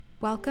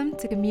Welcome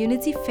to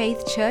Community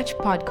Faith Church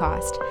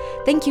Podcast.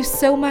 Thank you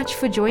so much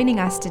for joining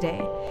us today.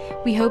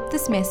 We hope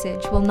this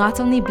message will not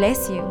only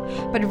bless you,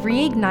 but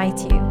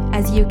reignite you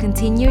as you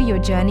continue your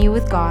journey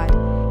with God.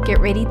 Get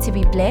ready to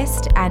be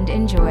blessed and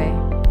enjoy.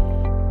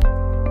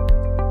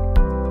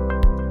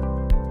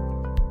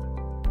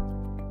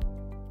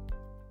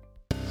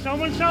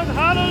 Someone shout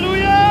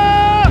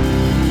hallelujah!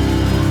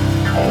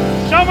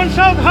 Someone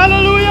shout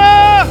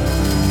hallelujah!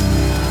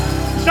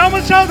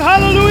 Someone shout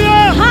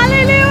hallelujah!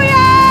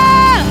 Hallelujah!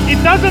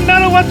 It doesn't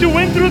matter what you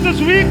went through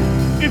this week.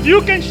 If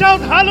you can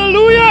shout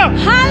hallelujah!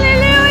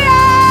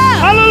 Hallelujah!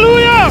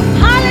 Hallelujah!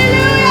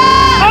 Hallelujah!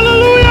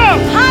 Hallelujah!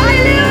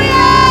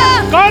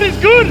 Hallelujah! God is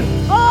good!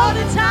 All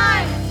the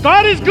time!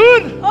 God is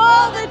good!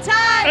 All the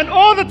time! And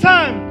all the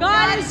time!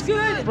 God is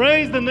good!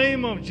 Praise the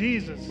name of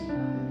Jesus.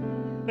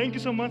 Thank you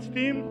so much,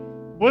 team.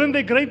 Weren't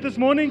they great this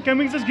morning? Can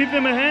we just give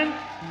them a hand?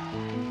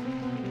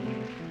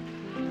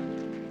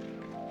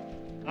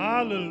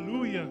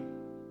 Hallelujah.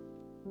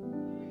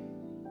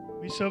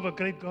 We serve a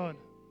great God.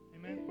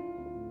 Amen.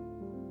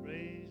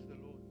 Praise the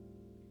Lord.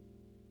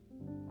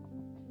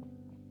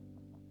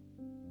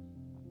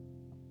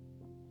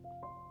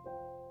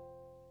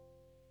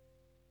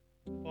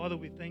 Father,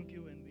 we thank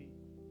you and we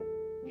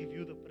give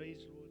you the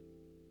praise, Lord.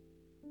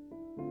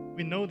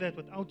 We know that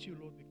without you,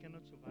 Lord, we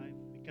cannot survive.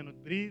 We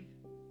cannot breathe.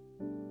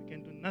 We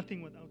can do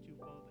nothing without you,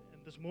 Father.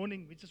 And this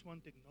morning, we just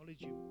want to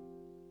acknowledge you.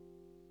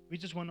 We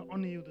just want to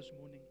honor you this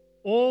morning.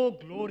 All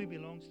glory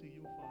belongs to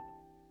you, Father.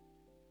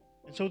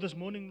 And so this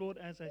morning, Lord,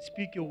 as I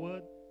speak your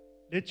word,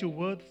 let your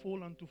word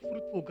fall onto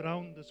fruitful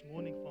ground this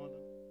morning, Father.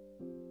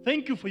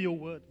 Thank you for your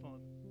word,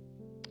 Father.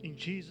 In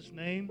Jesus'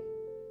 name,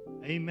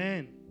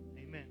 amen.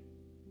 Amen.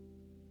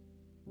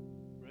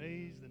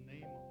 Praise the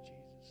name of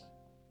Jesus.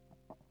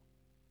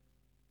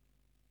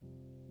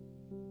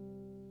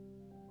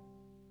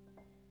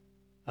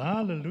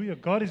 Hallelujah.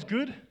 God is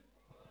good.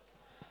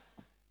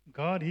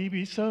 God,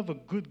 we serve a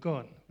good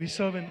God. We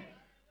serve an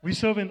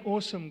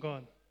awesome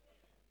God.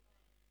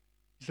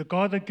 He's the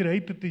God that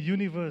created the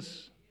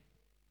universe,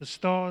 the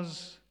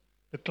stars,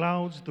 the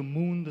clouds, the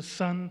moon, the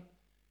sun.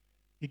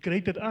 He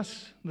created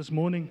us this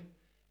morning.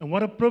 And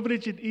what a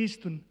privilege it is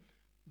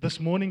this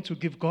morning to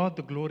give God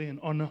the glory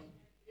and honor.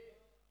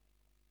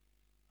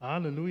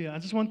 Hallelujah. I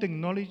just want to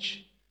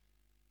acknowledge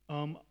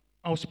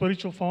our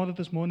spiritual father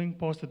this morning,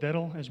 Pastor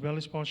Darrell, as well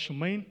as Pastor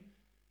Shemaine.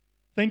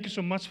 Thank you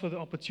so much for the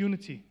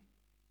opportunity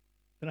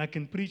that I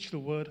can preach the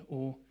word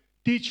or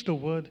teach the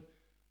word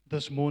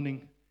this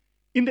morning.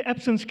 In the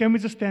absence, can we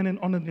just stand and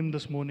honor them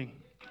this morning?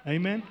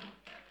 Amen.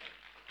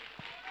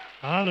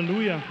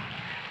 Hallelujah.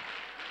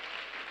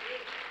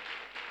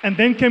 And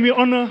then can we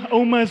honor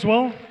Oma as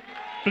well?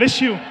 Bless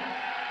you.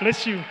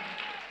 Bless you.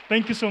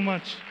 Thank you so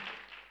much.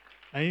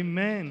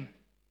 Amen.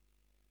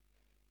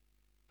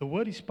 The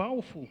word is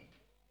powerful.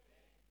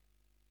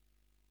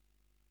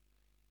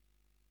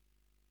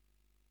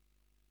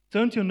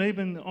 Turn to your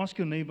neighbor and ask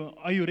your neighbor,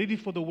 are you ready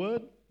for the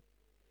word?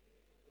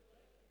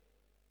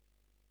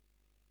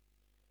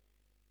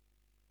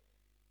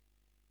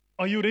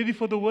 Are you ready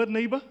for the word,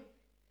 neighbor?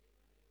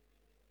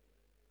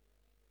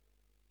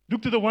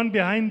 Look to the one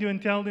behind you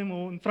and tell them,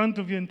 or in front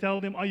of you and tell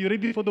them, are you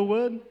ready for the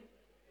word?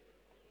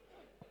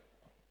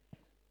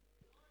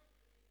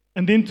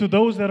 And then to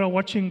those that are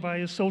watching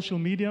via social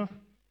media,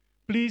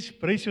 please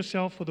brace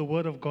yourself for the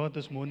word of God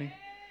this morning.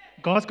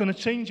 God's going to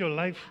change your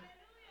life.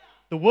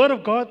 The word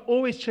of God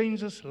always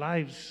changes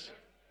lives.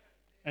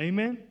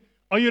 Amen.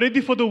 Are you ready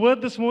for the word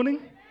this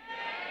morning?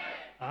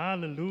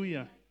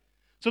 Hallelujah.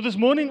 So this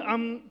morning,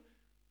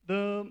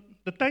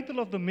 the title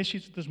of the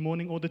message this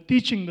morning, or the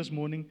teaching this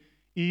morning,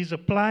 is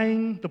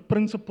Applying the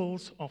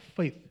Principles of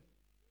Faith.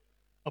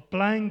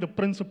 Applying the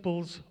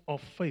Principles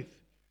of Faith.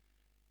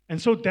 And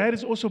so Dad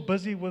is also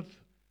busy with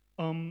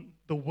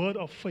the word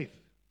of faith.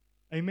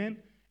 Amen.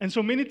 And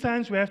so many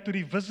times we have to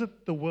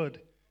revisit the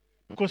word,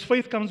 because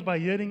faith comes by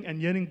hearing and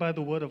hearing by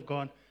the word of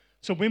God.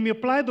 So when we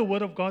apply the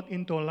word of God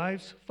into our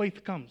lives,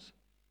 faith comes.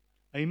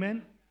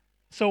 Amen.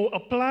 So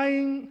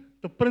applying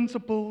the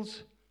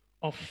principles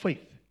of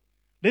faith.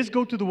 Let's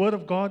go to the word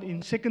of God in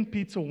 2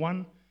 Peter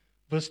 1,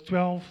 verse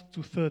 12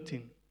 to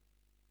 13.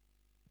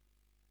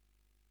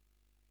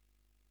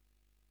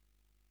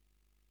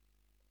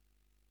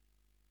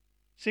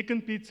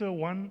 Second Peter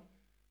 1,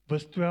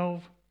 verse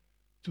 12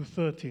 to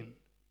 13.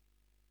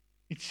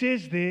 It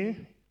says there,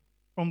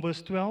 from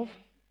verse 12,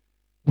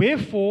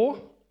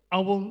 wherefore I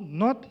will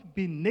not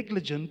be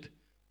negligent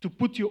to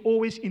put you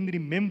always in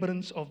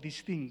remembrance of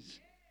these things,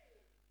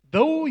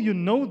 though you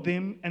know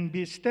them and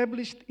be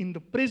established in the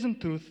present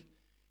truth.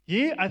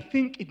 Yea, I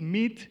think it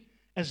meet,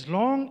 as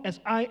long as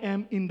I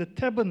am in this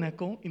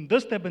tabernacle,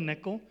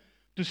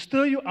 to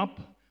stir you up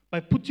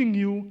by putting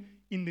you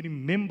in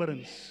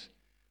remembrance.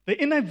 The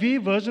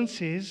NIV version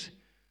says,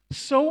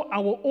 so I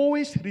will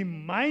always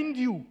remind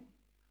you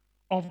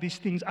of these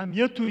things. I'm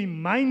here to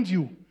remind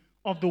you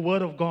of the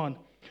word of God.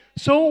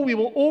 So we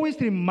will always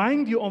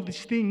remind you of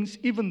these things,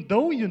 even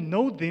though you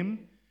know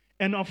them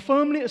and are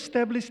firmly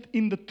established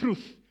in the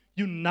truth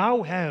you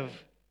now have.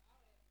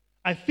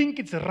 I think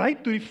it's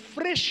right to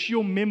refresh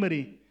your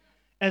memory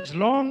as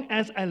long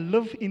as I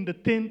live in the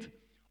tent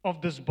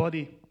of this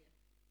body.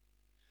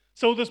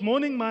 So this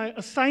morning, my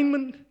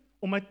assignment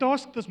or my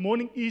task this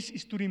morning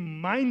is to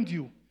remind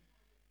you,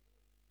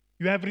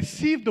 you have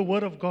received the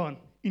word of God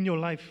in your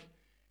life.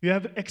 You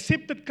have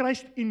accepted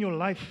Christ in your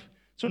life.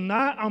 So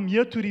now I'm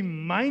here to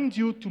remind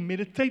you to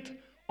meditate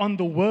on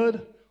the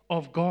word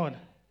of God.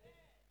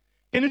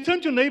 Can you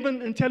turn to your neighbor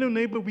and tell your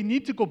neighbor, we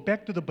need to go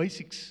back to the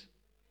basics.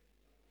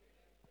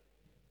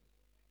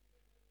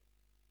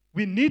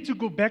 We need to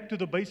go back to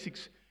the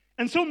basics.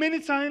 And so many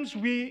times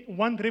we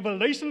want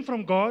revelation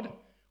from God,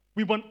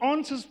 we want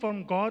answers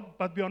from God,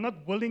 but we are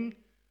not willing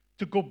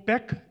to go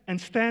back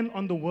and stand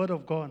on the word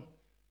of God,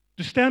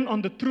 to stand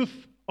on the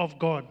truth of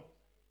God.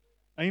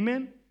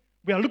 Amen?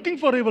 We are looking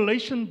for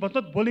revelation, but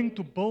not willing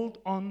to build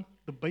on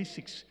the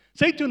basics.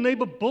 Say to your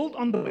neighbor, build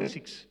on the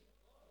basics.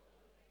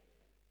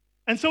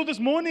 And so this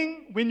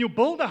morning, when you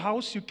build a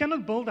house, you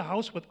cannot build a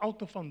house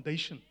without a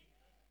foundation.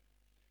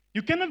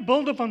 You cannot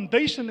build a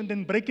foundation and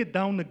then break it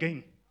down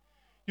again.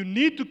 You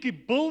need to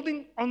keep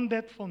building on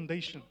that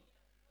foundation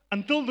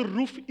until the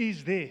roof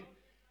is there.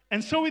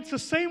 And so it's the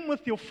same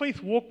with your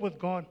faith walk with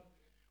God.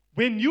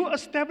 When you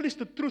establish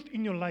the truth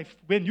in your life,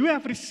 when you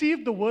have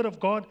received the word of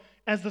God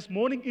as this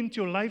morning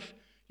into your life,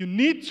 you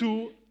need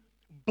to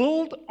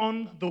build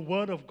on the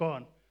word of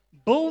God.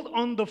 Build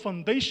on the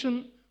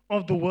foundation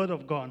of the word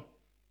of God.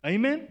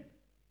 Amen?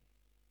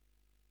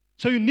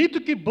 So you need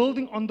to keep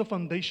building on the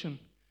foundation.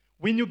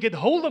 When you get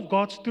hold of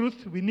God's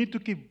truth, we need to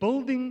keep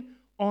building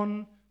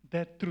on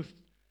that truth.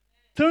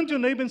 Turn to your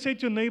neighbor and say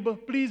to your neighbor,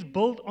 please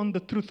build on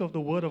the truth of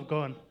the word of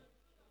God.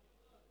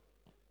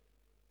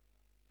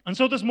 And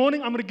so this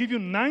morning, I'm going to give you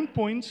 9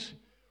 points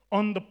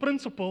on the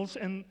principles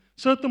and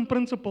certain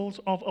principles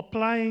of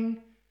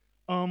applying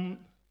the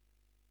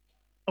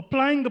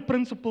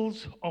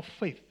principles of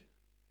faith.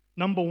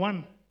 Number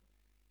 1,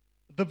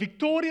 the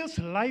victorious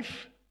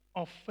life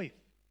of faith.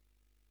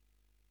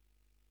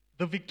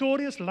 The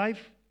victorious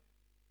life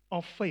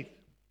of faith.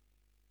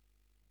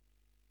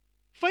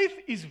 Faith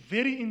is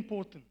very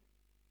important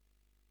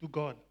to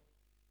God.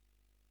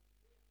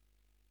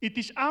 It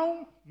is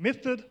our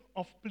method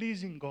of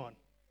pleasing God.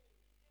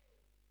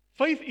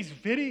 Faith is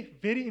very,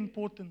 very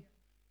important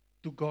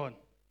to God.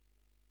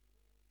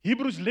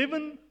 Hebrews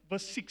 11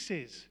 verse 6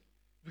 says,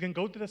 we can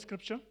go to the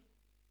scripture.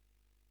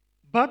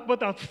 But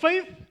without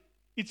faith,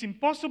 it's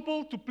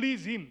impossible to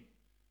please Him.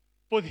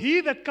 For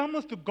he that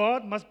cometh to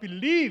God must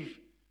believe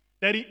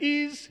that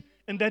He is,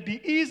 and that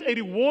He is a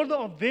rewarder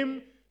of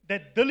them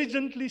that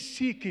diligently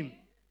seek Him.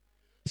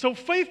 So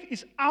faith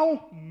is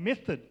our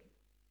method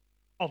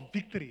of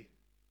victory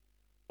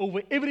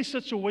over every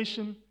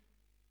situation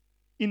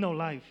in our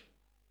life.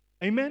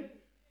 Amen?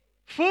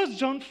 1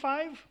 John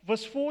 5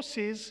 verse 4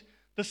 says,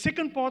 the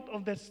second part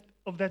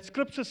of that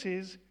scripture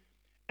says,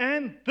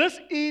 and this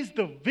is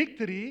the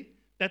victory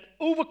that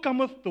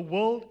overcometh the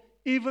world,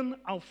 even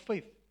our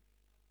faith.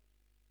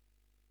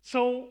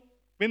 So,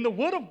 when the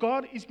word of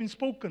God is being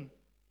spoken,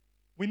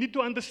 we need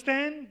to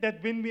understand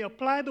that when we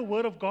apply the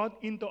word of God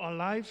into our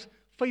lives,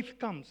 faith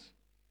comes.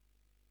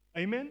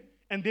 Amen?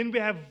 And then we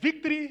have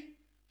victory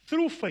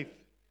through faith.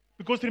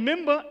 Because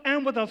remember,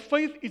 and without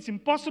faith, it's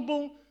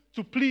impossible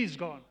to please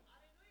God.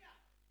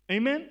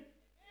 Amen?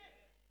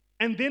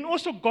 And then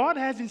also God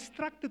has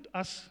instructed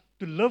us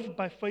to live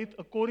by faith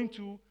according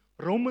to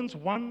Romans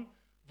 1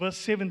 verse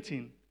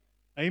 17.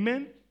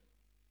 Amen?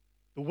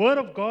 The word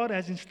of God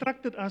has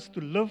instructed us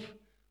to live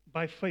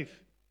by faith.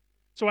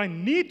 So I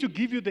need to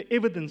give you the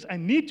evidence. I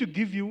need to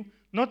give you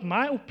not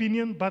my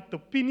opinion, but the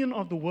opinion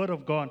of the word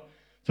of God.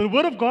 So the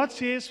word of God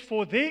says,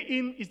 for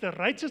therein is the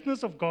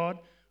righteousness of God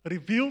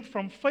revealed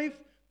from faith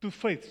to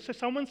faith. So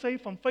someone say,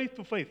 from faith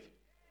to faith.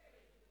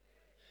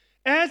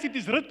 As it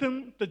is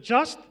written, the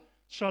just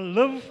shall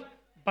live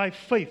by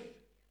faith.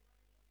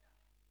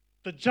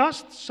 The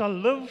just shall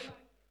live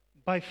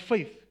by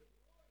faith.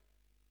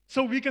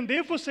 So we can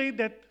therefore say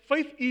that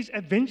faith is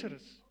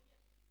adventurous.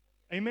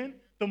 Amen?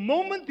 The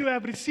moment you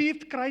have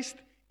received Christ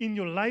in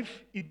your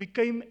life, it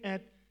became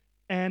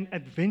an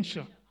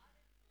adventure.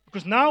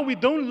 Because now we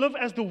don't live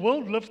as the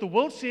world lives. The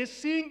world says,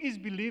 seeing is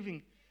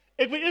believing.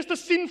 Ek wil eers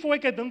sien voor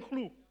ek dit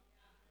glo.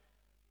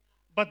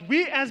 But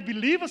we as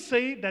believers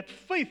say that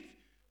faith,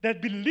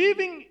 that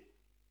believing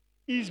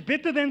is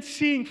better than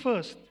seeing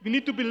first. We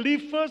need to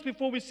believe first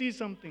before we see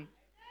something.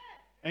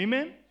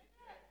 Amen?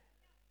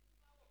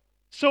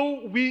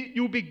 So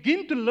you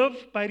begin to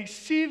live by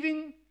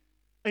receiving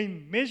a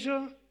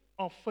measure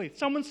of faith.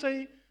 Someone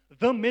say,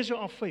 the measure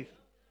of faith.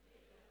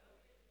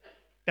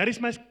 That is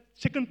my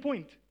second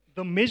point.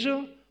 The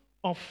measure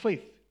of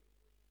faith.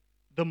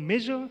 The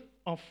measure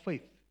of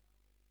faith.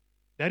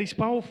 That is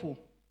powerful.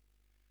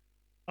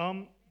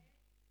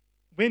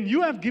 When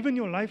you have given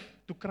your life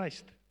to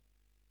Christ,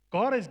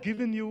 God has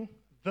given you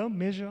the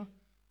measure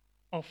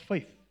of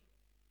faith.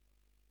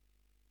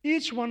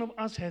 Each one of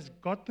us has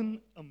gotten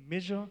a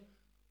measure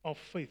of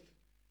faith.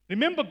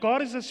 Remember,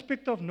 God is a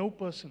respecter of no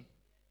person.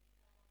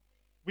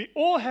 We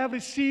all have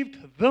received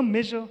the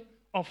measure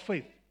of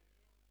faith.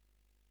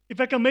 If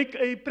I can make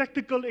a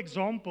practical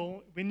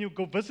example, when you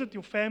go visit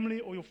your family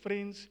or your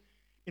friends,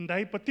 en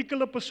daai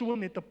particular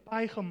persoon het 'n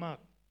pie gemaak,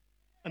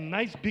 a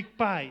nice big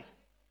pie.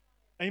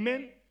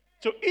 Amen?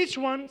 So each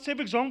one, say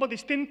for example,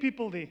 there's 10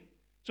 people there.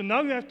 So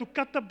now you have to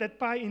cut up that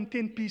pie in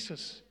 10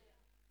 pieces.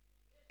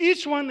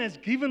 Each one has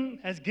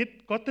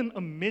gotten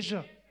a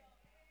measure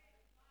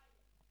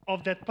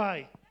of that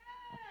pie.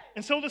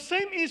 And so the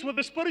same is with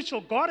the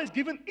spiritual. God has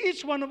given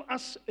each one of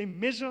us a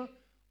measure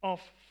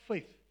of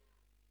faith.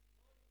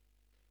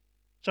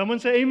 Someone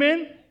say amen?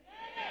 Amen.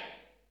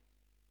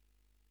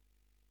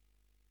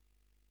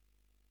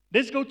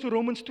 Let's go to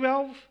Romans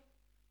 12,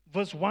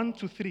 verse 1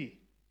 to 3.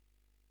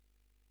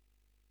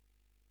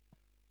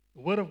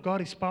 The word of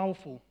God is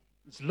powerful.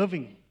 It's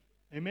living.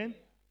 Amen.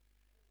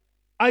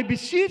 I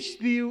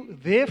beseech you,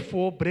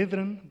 therefore,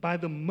 brethren, by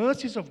the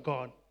mercies of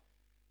God,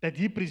 that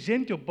ye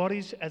present your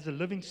bodies as a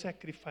living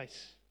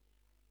sacrifice,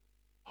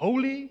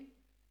 holy,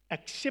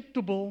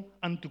 acceptable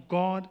unto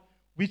God,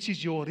 which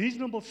is your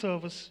reasonable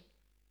service,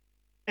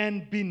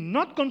 and be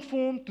not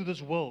conformed to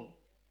this world,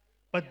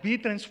 but be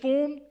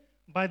transformed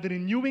by the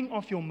renewing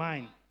of your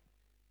mind,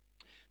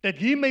 that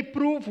ye may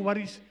prove what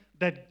is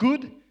that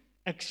good,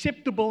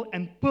 acceptable,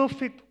 and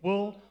perfect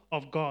will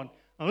of God.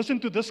 Now listen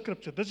to this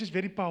scripture. This is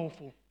very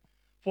powerful.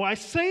 For I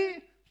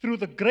say, through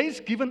the grace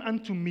given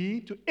unto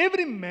me, to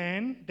every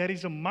man that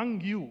is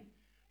among you,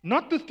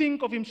 not to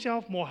think of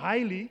himself more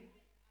highly,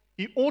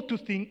 he ought to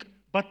think,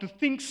 but to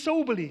think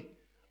soberly,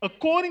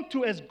 according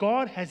to as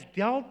God has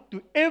dealt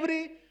to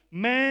every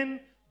man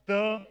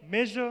the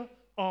measure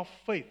of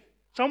faith.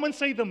 Someone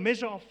say the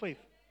measure of faith.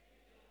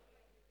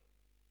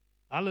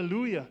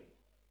 Hallelujah.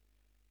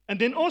 And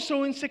then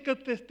also in 2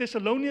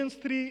 Thessalonians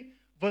 3,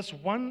 verse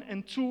 1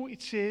 and 2,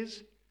 it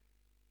says,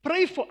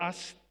 pray for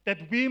us that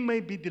we may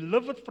be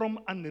delivered from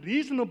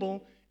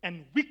unreasonable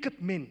and wicked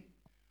men.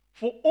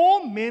 For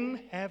all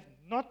men have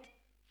not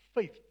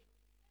faith.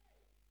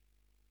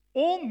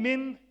 All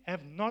men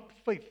have not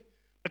faith.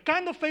 The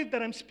kind of faith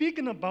that I'm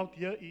speaking about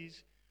here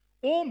is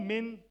all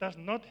men does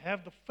not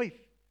have the faith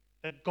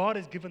that God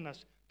has given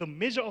us, the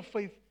measure of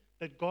faith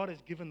that God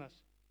has given us.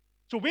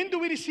 So when do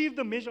we receive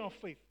the measure of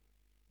faith?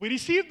 We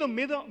receive the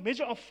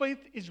measure of faith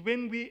is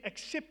when we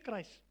accept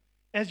Christ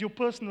as your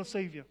personal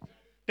Savior.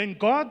 Then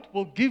God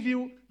will give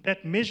you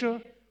that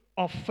measure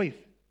of faith.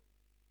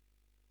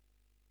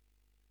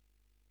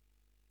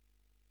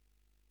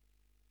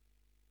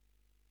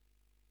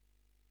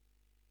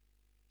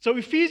 So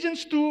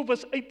Ephesians 2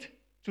 verse 8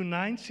 to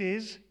 9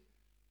 says,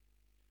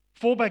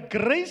 for by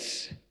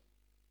grace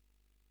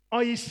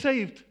are ye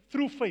saved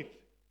through faith,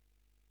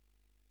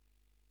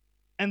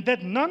 and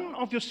that none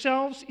of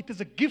yourselves, it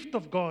is a gift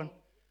of God,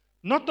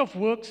 not of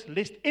works,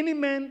 lest any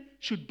man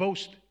should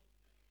boast.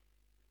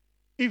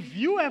 If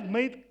you have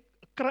made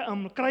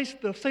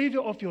Christ the Savior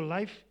of your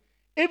life,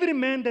 every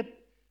man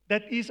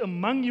that is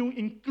among you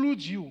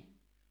includes you.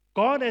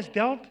 God has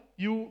dealt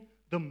you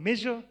the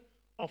measure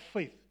of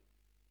faith.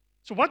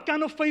 So what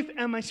kind of faith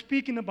am I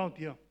speaking about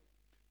here?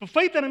 The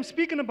faith that I'm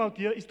speaking about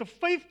here is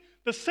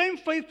the same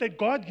faith that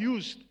God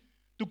used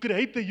to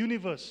create the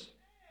universe.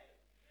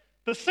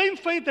 The same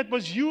faith that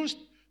was used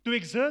to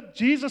exert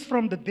Jesus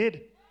from the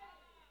dead.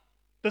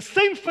 The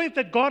same faith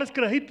that God has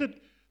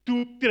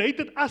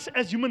created us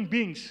as human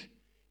beings.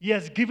 He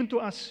has given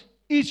to us,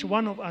 each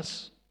one of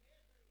us,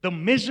 the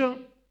measure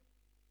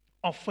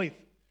of faith.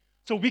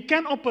 So we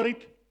can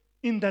operate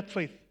in that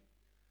faith.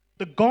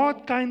 The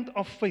God kind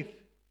of faith.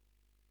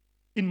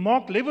 In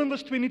Mark 11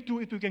 verse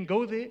 22, if we can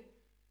go there,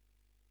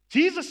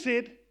 Jesus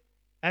said,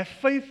 have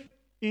faith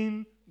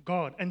in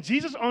God. And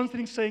Jesus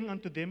answering, saying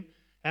unto them,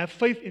 have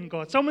faith in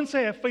God. Someone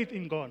say, have faith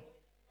in God.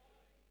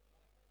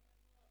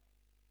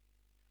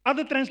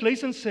 Other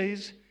translation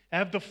says,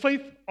 have the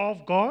faith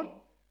of God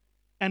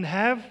and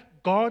have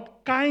God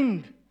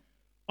kind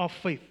of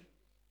faith.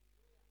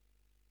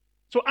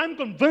 So I'm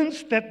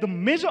convinced that the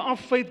measure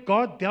of faith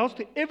God deals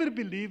to every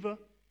believer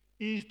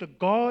is the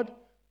God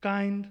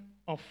kind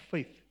of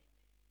faith.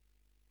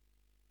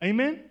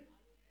 Amen?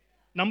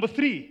 Number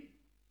 3,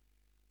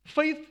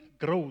 faith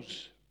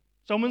grows.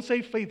 Someone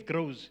say faith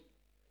grows.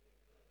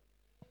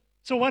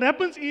 So what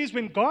happens is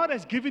when God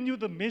has given you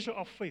the measure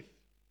of faith,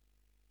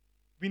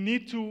 we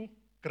need to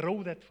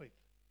grow that faith.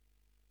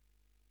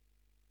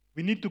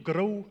 We need to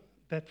grow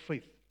that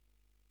faith.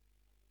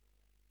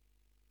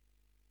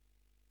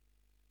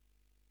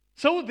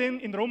 So then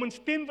in Romans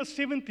 10 verse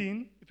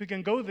 17, if we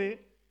can go there,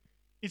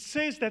 it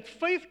says that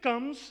faith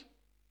comes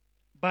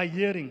by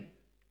hearing,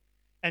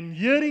 and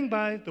hearing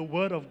by the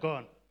word of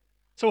God.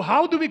 So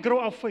how do we grow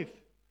our faith?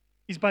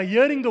 It's by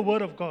hearing the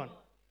word of God,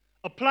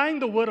 applying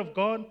the word of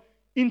God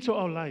into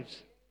our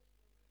lives.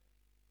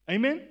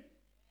 Amen?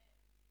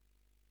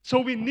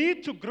 So we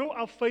need to grow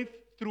our faith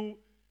through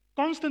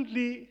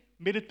constantly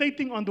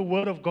meditating on the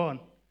word of God.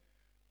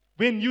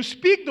 When you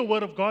speak the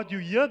word of God, you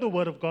hear the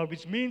word of God,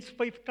 which means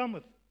faith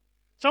cometh.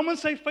 Someone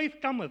say faith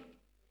cometh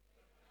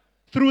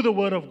through the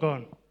word of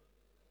God.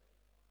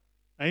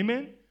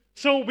 Amen?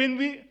 So when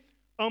we,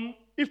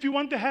 if you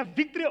want to have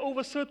victory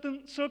over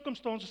certain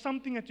circumstances,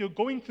 something that you're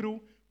going through,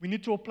 we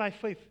need to apply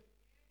faith.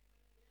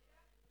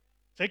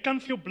 Sy kan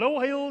vir jou blou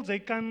huil, sy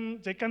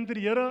kan vir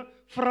die Here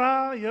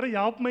vra, Here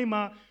help my,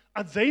 maar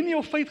as sy nie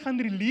jou faith gaan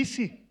release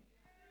nie,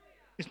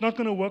 it's not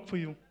going to work for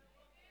you.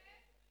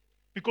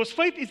 Because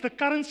faith is the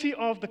currency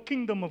of the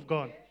kingdom of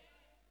God.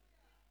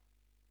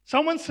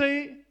 Someone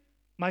say,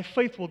 my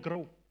faith will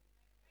grow.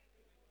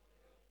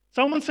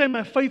 Someone say,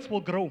 my faith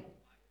will grow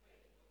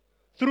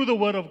through the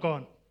word of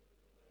God.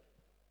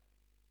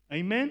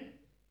 Amen.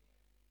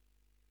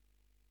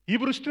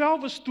 Hebrews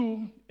 12 verse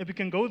 2, if we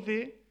can go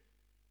there.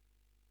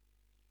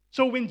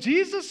 So when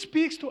Jesus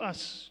speaks to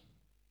us,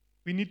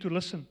 we need to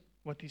listen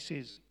what he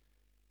says.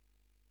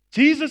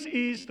 Jesus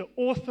is the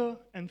author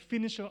and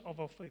finisher of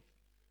our faith.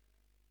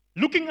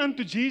 Looking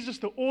unto Jesus,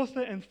 the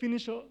author and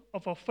finisher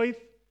of our faith,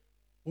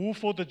 who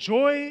for the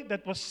joy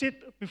that was set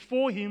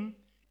before him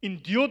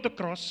endured the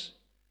cross,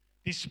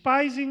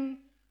 despising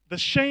the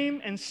shame,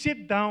 and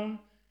sat down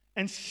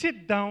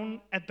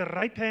at the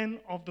right hand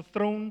of the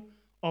throne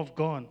of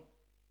God.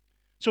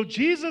 So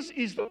Jesus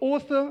is the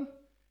author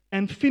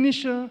and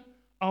finisher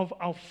of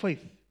our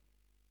faith.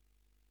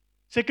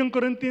 2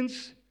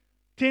 Corinthians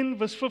 10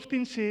 verse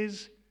 15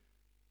 says,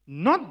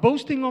 not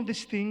boasting of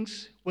these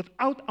things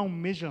without our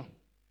measure,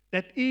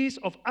 that is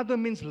of other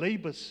men's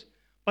labors,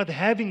 but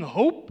having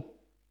hope,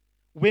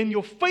 when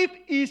your faith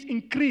is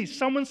increased,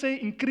 someone say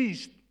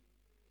increased,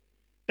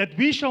 that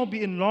we shall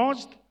be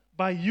enlarged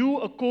by you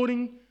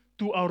according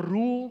to our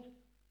rule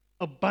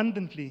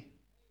abundantly.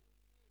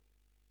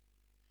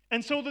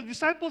 And so the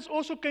disciples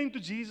also came to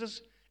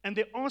Jesus and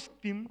they asked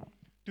him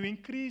to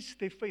increase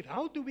their faith.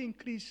 How do we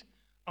increase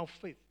our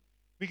faith?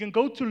 We can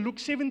go to Luke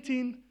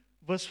 17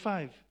 verse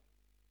 5.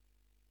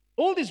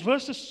 All these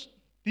verses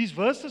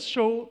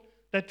show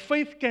that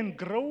faith can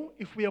grow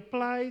if we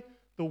apply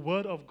the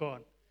word of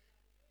God.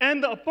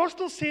 And the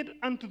apostle said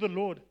unto the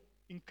Lord,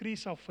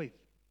 increase our faith.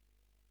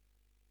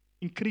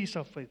 Increase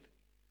our faith.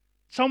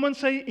 Someone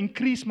say,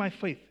 increase my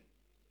faith.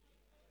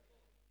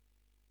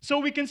 So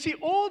we can see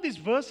all these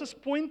verses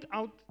point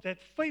out that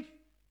faith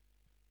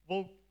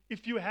will,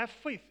 if you have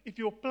faith, if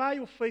you apply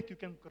your faith, you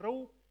can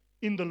grow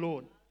in the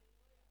Lord.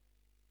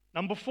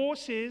 Number 4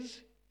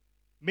 says,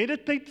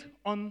 meditate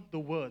on the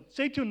word.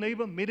 Say to your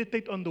neighbor,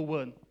 meditate on the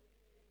word.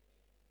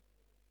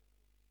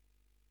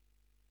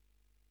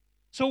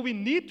 So we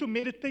need to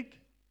meditate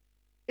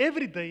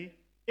every day,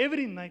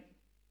 every night.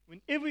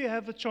 Whenever you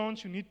have the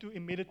chance, you need to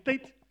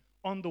meditate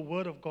on the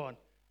word of God.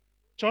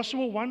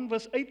 Joshua 1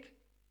 verse 8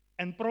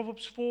 and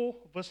Proverbs 4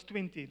 verse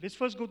 20. Let's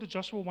first go to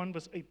Joshua 1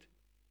 verse 8.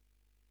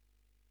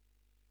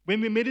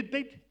 When we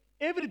meditate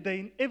every day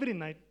and every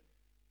night,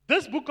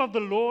 this book of the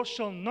law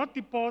shall not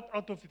depart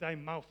out of thy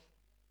mouth,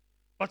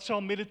 but shall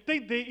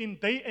meditate therein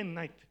day and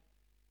night,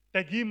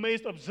 that ye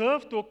mayest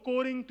observe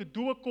to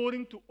do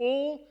according to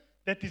all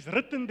that is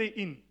written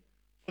therein.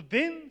 For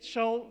then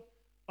shall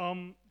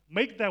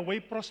make thy way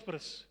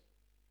prosperous,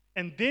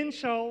 and then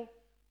shall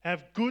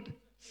have good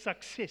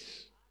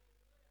success.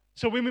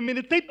 So when we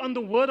meditate on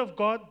the word of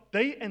God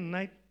day and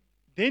night,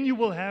 then you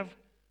will have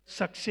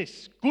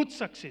success, good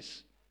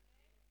success.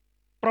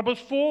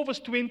 Proverbs 4 verse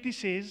 20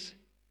 says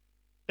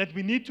that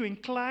we need to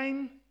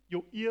incline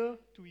your ear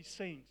to his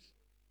sayings.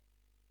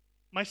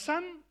 My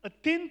son,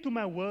 attend to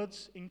my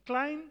words,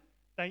 incline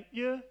thy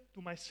ear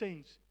to my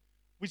sayings.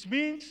 Which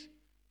means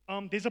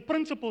there's a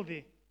principle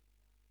there.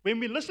 When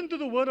we listen to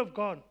the word of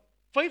God,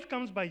 faith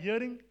comes by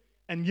hearing,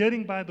 and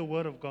hearing by the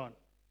word of God.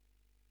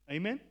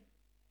 Amen?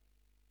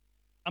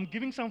 I'm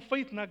giving some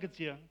faith nuggets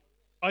here.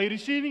 Are you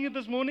receiving it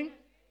this morning?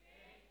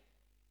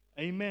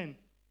 Amen.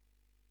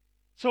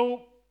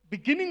 So,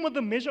 beginning with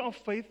the measure of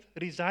faith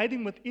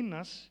residing within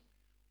us,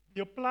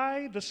 we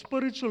apply the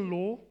spiritual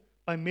law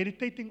by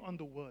meditating on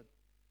the word.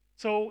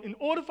 So, in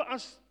order for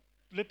us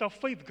to let our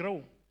faith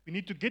grow, we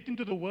need to get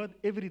into the word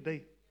every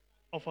day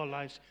of our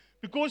lives.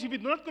 Because if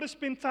you're not going to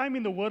spend time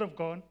in the word of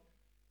God,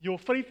 your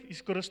faith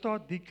is going to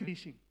start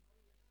decreasing.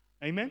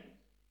 Amen?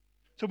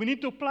 So we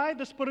need to apply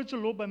the spiritual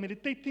law by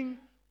meditating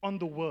on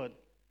the word.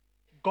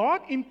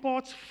 God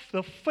imparts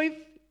the faith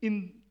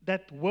in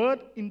that word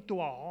into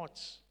our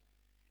hearts,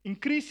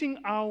 increasing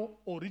our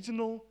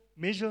original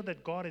measure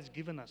that God has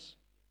given us.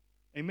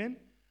 Amen?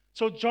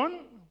 So John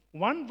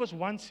 1 verse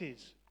 1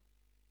 says,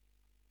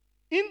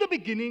 in the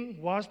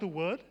beginning was the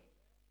word,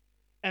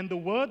 and the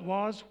word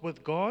was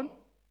with God,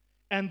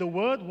 and the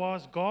word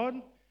was God.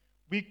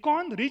 We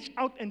can't reach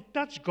out and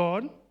touch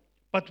God,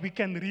 but we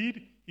can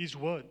read his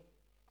word.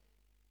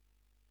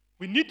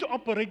 We need to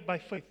operate by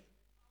faith.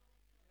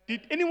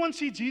 Did anyone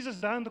see Jesus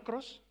die on the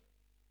cross?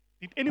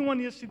 Did anyone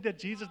here see that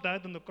Jesus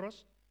died on the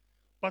cross?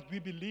 But we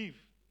believe.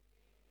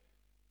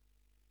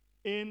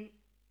 And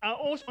I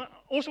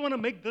also want to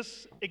make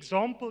this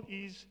example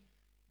is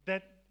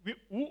that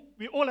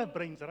we all have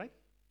brains, right?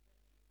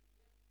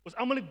 Ons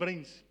almal het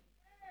brains.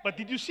 But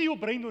did you see your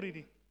brain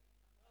already?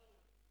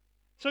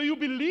 So you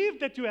believe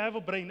that you have a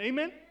brain.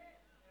 Amen?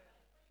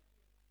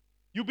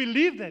 You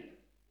believe that.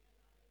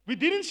 We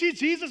didn't see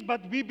Jesus,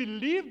 but we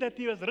believe that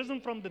he was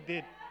risen from the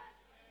dead.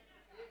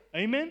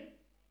 Amen?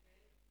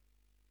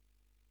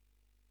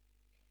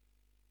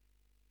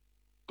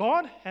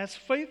 God has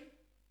faith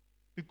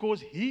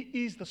because He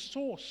is the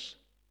source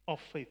of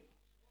faith.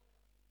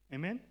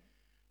 Amen?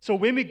 So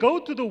when we go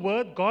to the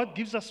Word, God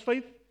gives us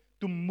faith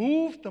to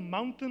move the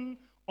mountain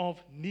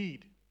of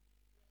need.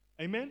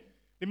 Amen?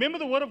 Remember,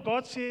 the Word of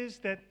God says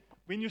that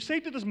when you say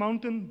to this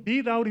mountain,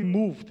 be thou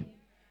removed,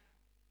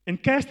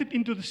 and cast it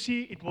into the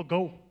sea, it will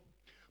go.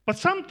 But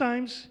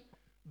sometimes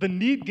the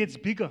need gets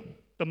bigger.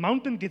 The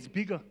mountain gets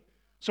bigger.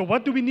 So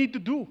what do we need to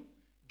do?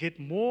 Get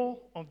more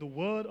of the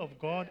Word of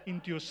God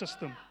into your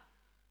system.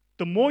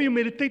 The more you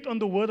meditate on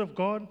the Word of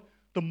God,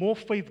 the more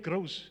faith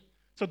grows.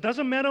 So it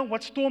doesn't matter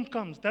what storm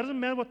comes. Doesn't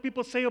matter what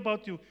people say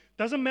about you.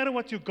 Doesn't matter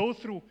what you go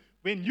through.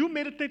 When you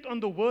meditate on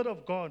the Word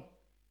of God,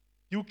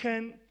 you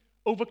can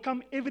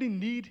overcome every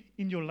need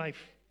in your life.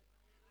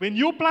 When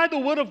you apply the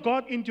Word of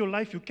God into your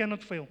life, you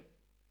cannot fail.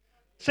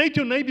 Say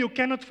to your neighbor, you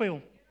cannot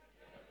fail.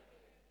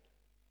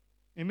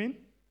 Amen?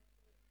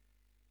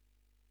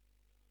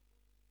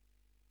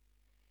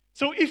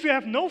 So if you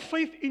have no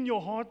faith in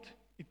your heart,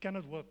 it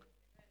cannot work.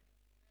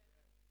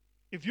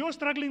 If you're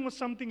struggling with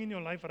something in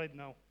your life right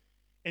now,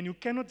 and you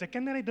cannot, jy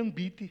kan nie ding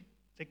beat nie,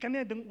 jy kan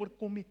nie ding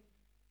oorkom nie,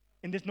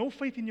 and there's no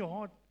faith in your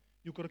heart,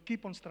 you've got to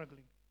keep on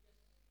struggling.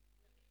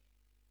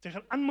 Jy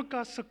gaan aan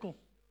mekaar sukkel.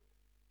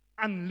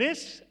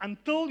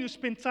 Until you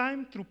spend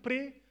time through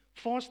prayer,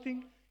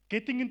 fasting,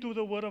 getting into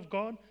the Word of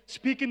God,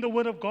 speaking the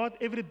Word of God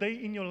every day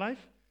in your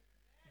life,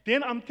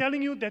 then I'm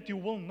telling you that you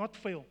will not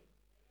fail.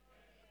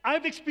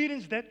 I've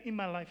experienced that in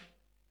my life.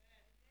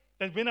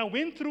 That when I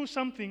went through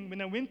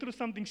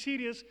something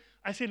serious,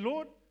 I said,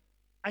 Lord,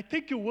 I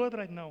take your word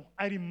right now.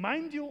 I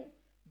remind you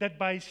that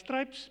by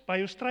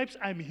your stripes,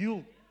 I'm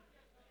healed.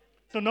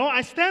 So now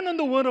I stand on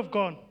the Word of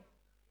God.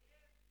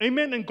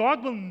 Amen. And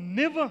God will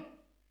never,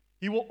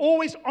 He will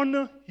always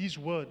honor His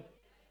word.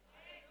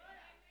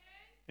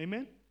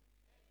 Amen.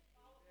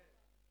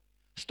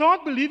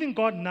 Start believing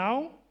God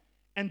now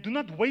and do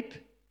not wait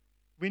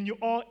when you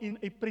are in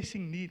a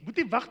pressing need. Moet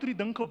nie wag tot die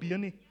ding gebeur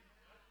nie.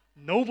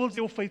 Nou wil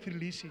jou faith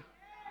release.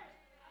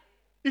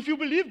 If you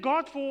believe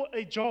God for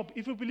a job,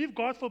 if you believe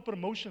God for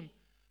promotion,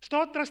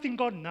 start trusting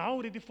God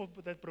now ready for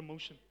that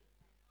promotion.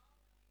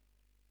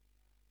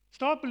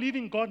 Start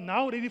believing God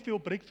now ready for your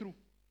breakthrough.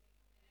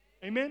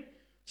 Amen.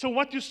 So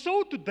what you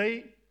sow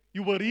today,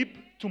 you will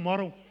reap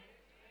tomorrow.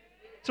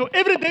 So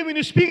every day when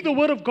you speak the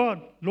word of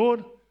God,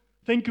 Lord,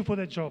 thank you for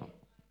that job.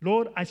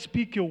 Lord, I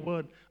speak your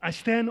word. I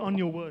stand on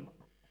your word.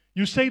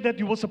 You say that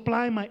you will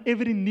supply my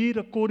every need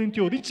according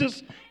to your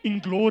riches in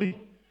glory.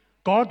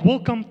 God will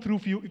come through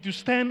for you if you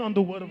stand on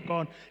the word of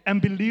God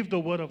and believe the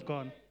word of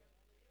God.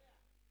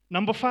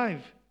 Number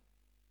 5,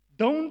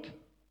 don't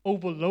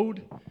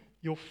overload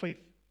your faith.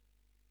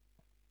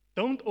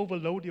 Don't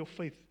overload your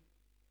faith.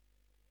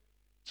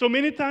 So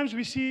many times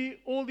we see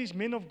all these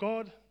men of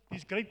God,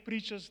 these great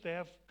preachers, they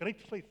have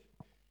great faith.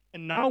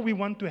 And now we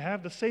want to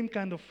have the same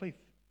kind of faith.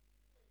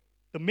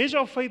 The measure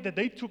of faith that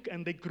they took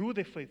and they grew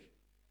their faith.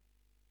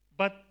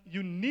 But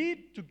you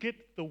need to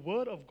get the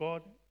word of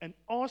God and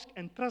ask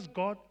and trust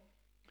God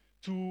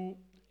to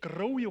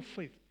grow your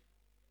faith.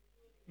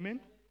 Amen?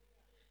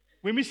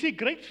 When we see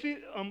great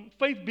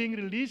faith being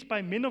released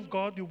by men of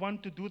God, we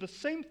want to do the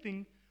same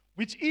thing,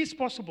 which is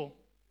possible.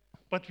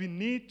 But we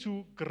need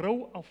to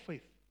grow our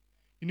faith.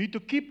 You need to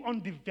keep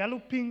on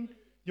developing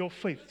your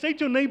faith. Say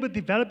to your neighbor,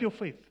 develop your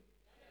faith.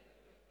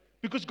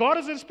 Because God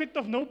is a respect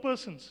of no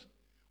persons.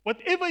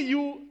 Whatever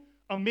you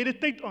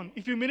meditate on,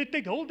 if you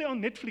meditate whole day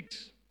on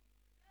Netflix,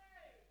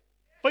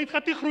 faith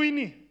gaan nie groei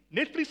nie.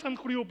 Netflix gaan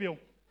groei op jou.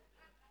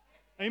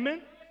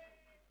 Amen?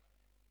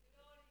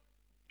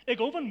 Ek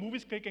hou van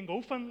movies kyk, ek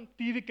hou van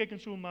TV kyk en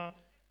so, maar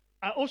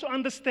I also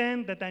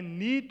understand that I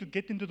need to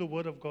get into the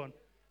Word of God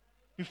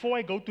before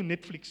I go to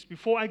Netflix,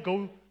 before I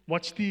go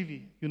watch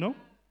TV, you know?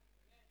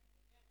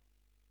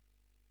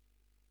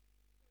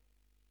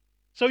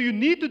 So you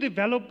need to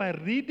develop by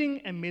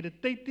reading and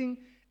meditating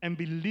and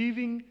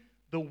believing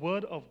the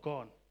Word of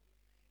God.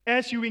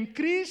 As you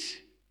increase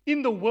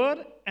in the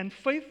Word and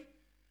faith,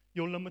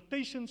 your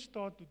limitations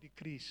start to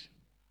decrease.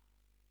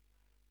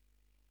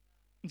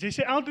 Jy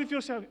sê altyd vir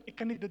jouself, ek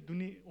kan nie dit doen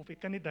nie, of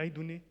ek kan nie dit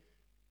doen nie.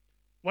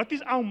 What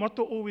is our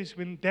motto always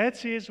when dad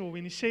says, or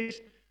when he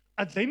says,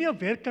 as jy nie 'n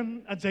werk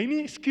kan, as jy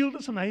nie skilled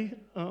is in hy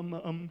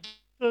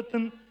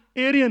certain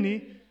area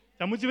nie,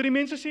 dan moet jy vir die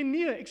mense sê,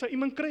 nee, ek sal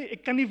iemand kry,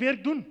 ek kan nie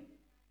werk doen.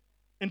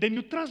 And then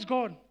you trust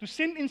God to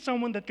send in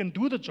someone that can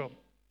do the job.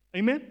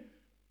 Amen?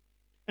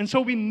 And so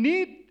we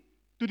need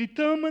to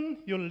determine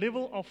your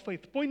level of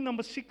faith. Point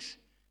number 6,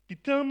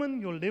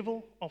 determine your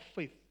level of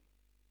faith.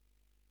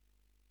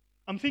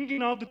 I'm thinking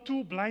now of the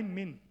 2 blind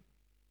men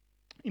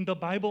in the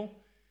Bible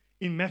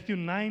in Matthew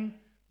 9,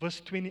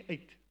 verse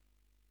 28.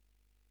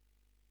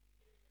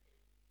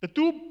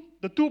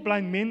 The two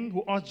blind men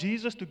who asked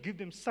Jesus to give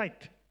them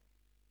sight.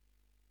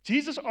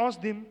 Jesus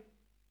asked them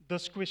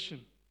this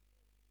question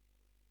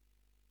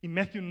in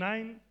Matthew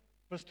 9,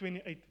 verse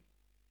 28.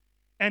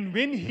 And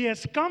when he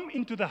has come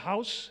into the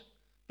house,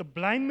 the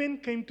blind men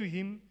came to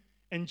him,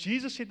 and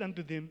Jesus said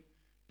unto them,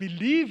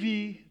 believe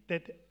ye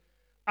that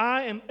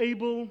I am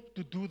able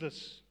to do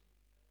this?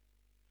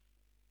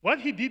 What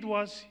he did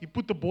was he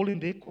put the ball in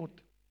their court.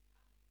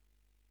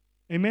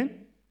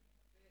 Amen?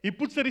 He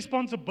puts the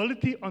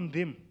responsibility on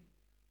them.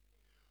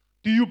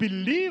 Do you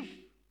believe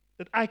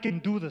that I can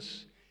do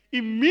this?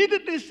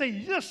 Immediately say,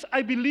 yes,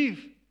 I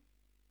believe.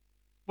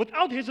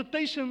 Without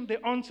hesitation, they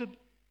answered,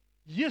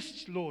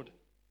 yes, Lord.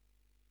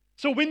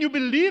 So when you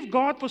believe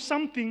God for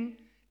something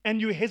and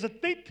you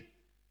hesitate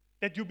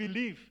that you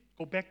believe,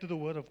 go back to the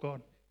Word of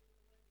God.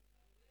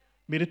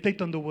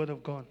 Meditate on the Word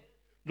of God.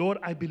 Lord,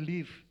 I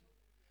believe.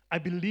 I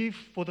believe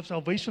for the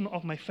salvation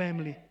of my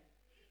family.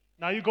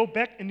 Now you go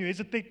back and you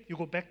hesitate. You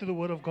go back to the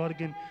Word of God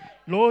again.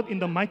 Lord, in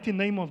the mighty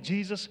name of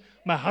Jesus,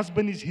 my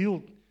husband is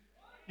healed.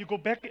 You go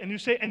back and you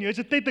say, and you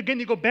hesitate again.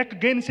 You go back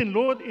again and say,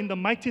 Lord, in the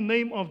mighty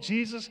name of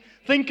Jesus,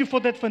 thank you for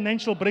that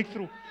financial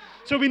breakthrough.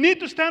 So we need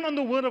to stand on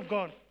the Word of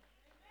God.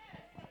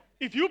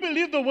 If you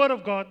believe the Word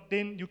of God,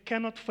 then you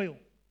cannot fail.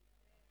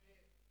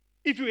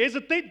 If you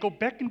hesitate, go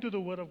back into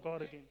the Word of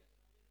God again.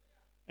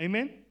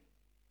 Amen?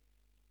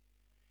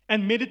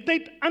 And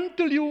meditate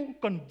until you're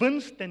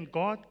convinced that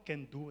God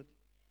can do it.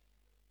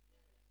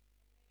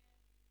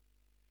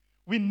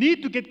 We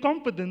need to get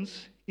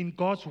confidence in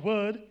God's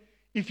Word.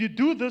 If you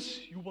do this,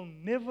 you will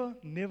never,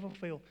 never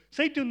fail.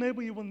 Say to your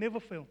neighbor, you will never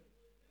fail.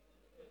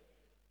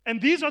 And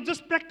these are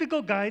just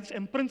practical guides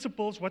and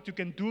principles, what you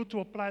can do to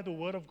apply the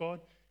Word of God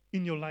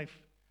in your life.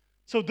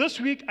 So this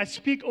week, I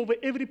speak over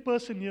every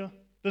person here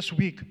this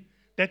week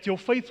that your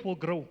faith will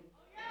grow.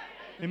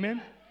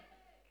 Amen?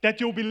 That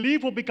your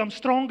belief will become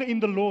stronger in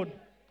the Lord.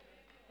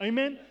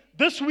 Amen?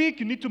 This week,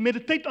 you need to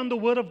meditate on the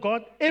Word of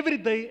God every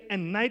day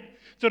and night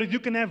so that you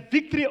can have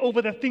victory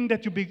over the thing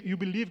that you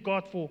believe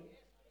God for.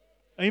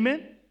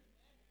 Amen?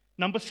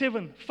 Number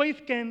 7,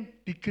 faith can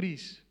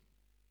decrease.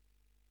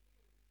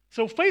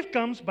 So faith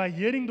comes by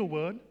hearing the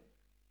Word,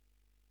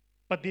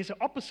 but there's an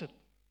opposite.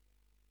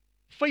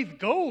 Faith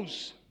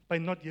goes by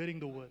not hearing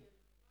the Word.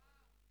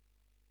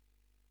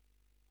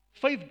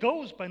 Faith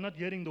goes by not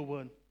hearing the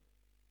Word.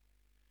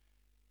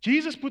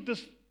 Jesus put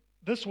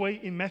this way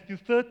in Matthew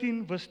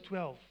 13, verse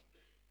 12.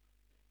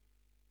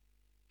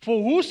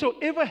 For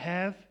whosoever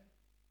hath,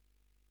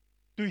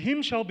 to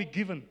him shall be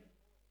given,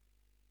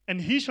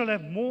 and he shall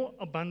have more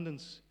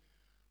abundance.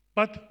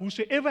 But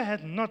whosoever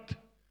hath not,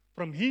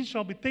 from him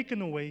shall be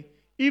taken away,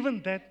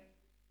 even that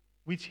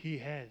which he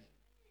has.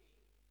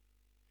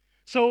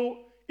 So,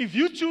 if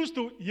you choose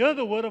to hear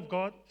the Word of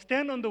God,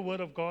 stand on the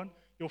Word of God,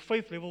 your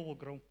faith level will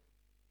grow.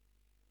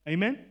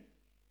 Amen?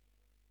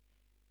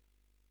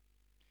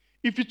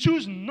 If you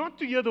choose not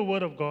to hear the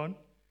Word of God,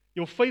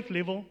 your faith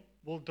level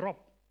will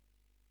drop.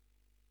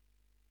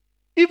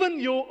 Even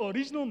your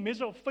original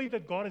measure of faith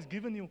that God has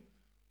given you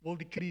will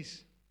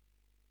decrease.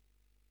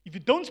 If you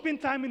don't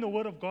spend time in the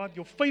Word of God,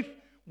 your faith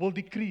will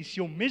decrease.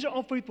 Your measure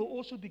of faith will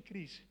also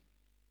decrease.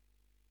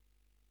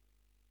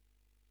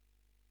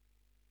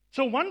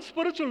 So one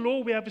spiritual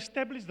law we have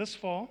established this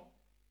far,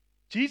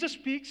 Jesus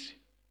speaks,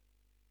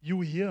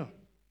 you hear.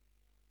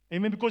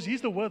 Amen, because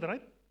He's the Word,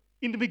 right?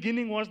 In the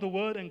beginning was the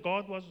Word and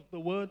God was the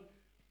Word.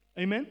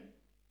 Amen?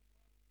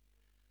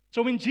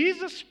 So when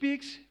Jesus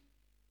speaks,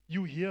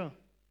 you hear.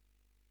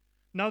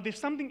 Now there's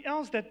something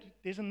else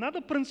there's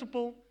another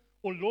principle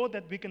or law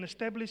that we can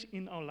establish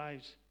in our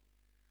lives.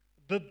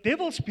 The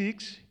devil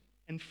speaks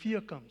and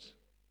fear comes.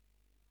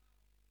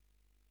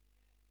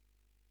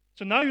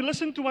 So now you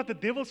listen to what the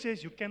devil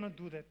says, you cannot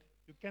do that.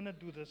 You cannot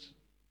do this.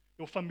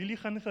 Your familie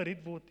gaan nie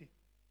gered word nie.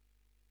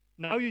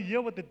 Now you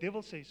hear what the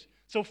devil says.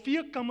 So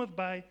fear cometh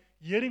by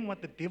hearing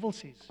what the devil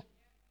says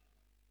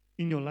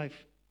in your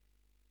life.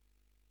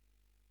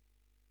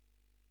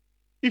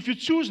 If you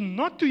choose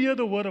not to hear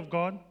the Word of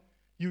God,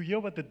 you hear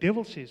what the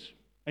devil says.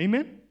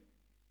 Amen?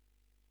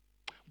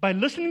 By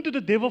listening to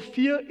the devil,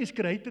 fear is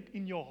created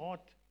in your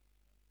heart.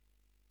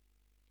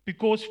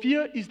 Because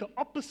fear is the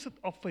opposite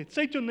of faith.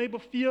 Say to your neighbor,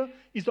 fear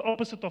is the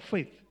opposite of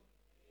faith.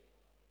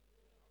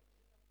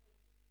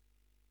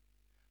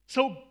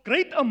 So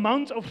great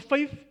amounts of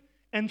faith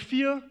and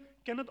fear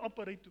cannot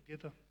operate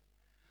together.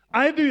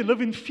 Either you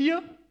live in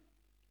fear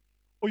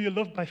or you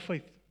live by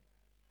faith.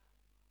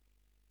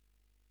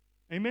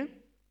 Amen?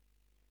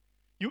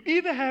 You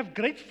either have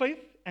great faith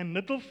and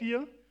little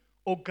fear,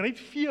 or great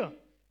fear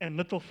and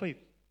little faith.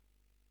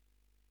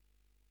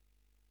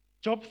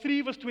 Job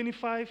 3 verse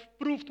 25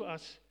 proved to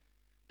us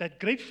that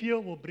great fear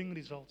will bring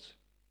results.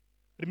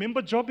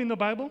 Remember Job in the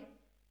Bible?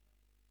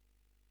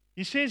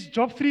 He says,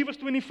 Job 3 verse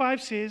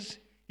 25 says,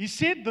 he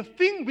said, the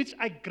thing which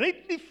I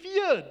greatly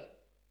feared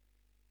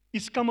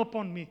is come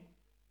upon me.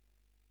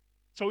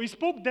 So he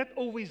spoke that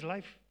over his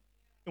life.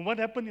 And what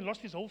happened? He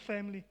lost his whole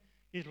family.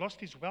 He lost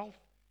his wealth.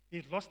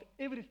 He lost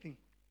everything.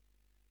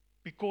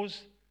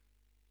 Because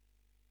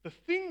the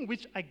thing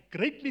which I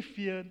greatly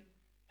feared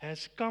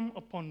has come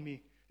upon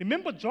me.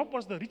 Remember, Job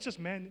was the richest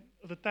man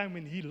at the time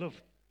when he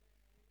lived.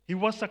 He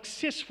was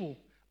successful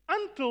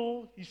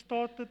until he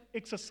started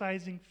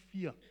exercising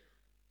fear.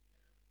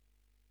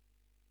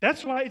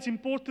 That's why it's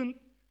important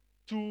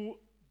to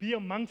be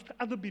amongst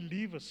other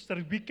believers, so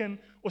that we can,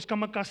 ons kan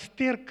mekaar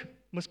sterk,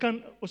 ons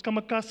kan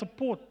mekaar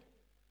support.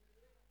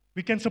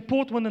 We can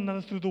support one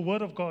another through the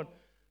Word of God.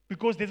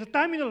 Because there's a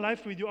time in your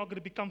life where you are going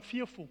to become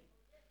fearful.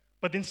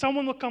 But then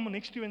someone will come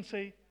next to you and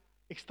say,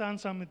 ek staan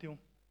saam met jou.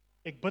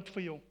 Ek bid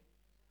vir jou.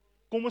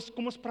 Kom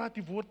ons praat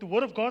die woord. The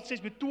word of God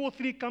says, when 2 or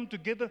 3 come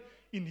together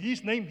in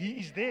His name, He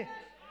is there.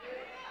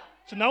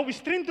 So now we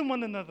strengthen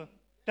one another.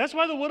 That's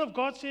why the word of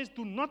God says,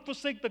 do not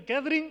forsake the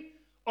gathering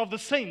of the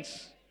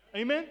saints.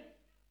 Amen?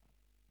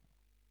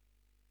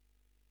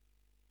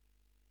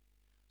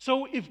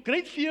 So if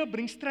great fear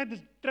brings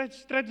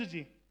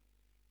strategy,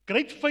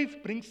 great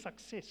faith brings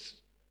success.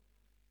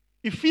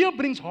 If fear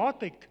brings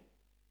heartache,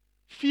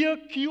 fear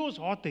cures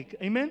heartache.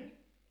 Amen?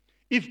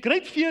 If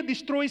great fear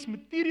destroys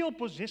material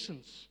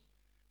possessions,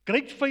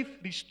 great faith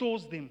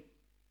restores them.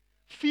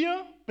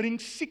 Fear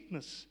brings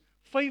sickness.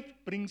 Faith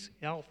brings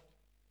health.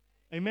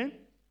 Amen?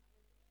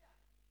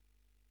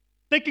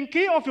 Taking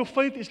care of your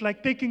faith is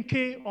like taking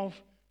care of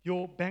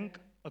your bank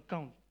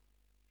account.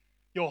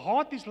 Your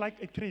heart is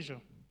like a treasure.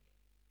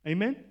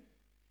 Amen?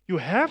 You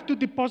have to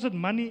deposit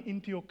money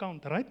into your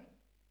account, right?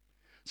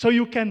 So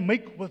you can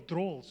make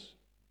withdrawals.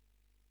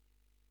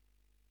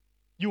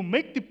 You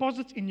make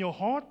deposits in your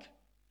heart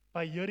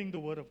by hearing the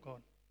word of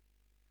God.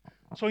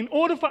 So in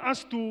order for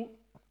us to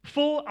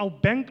fill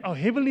our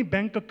heavenly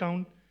bank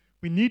account,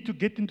 we need to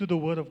get into the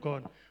word of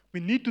God. We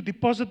need to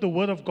deposit the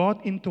word of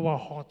God into our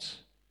hearts.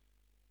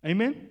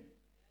 Amen?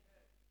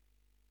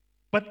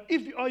 But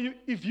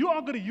if you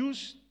are going to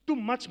use too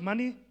much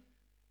money,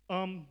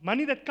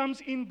 money that comes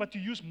in, but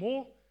you use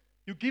more,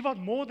 you give out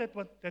more than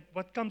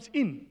what comes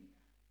in,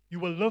 you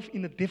will live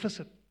in a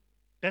deficit.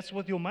 That's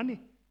with your money.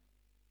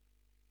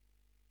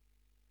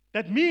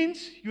 That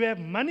means you have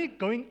money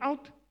going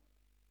out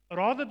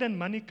rather than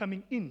money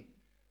coming in.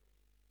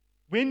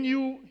 When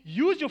you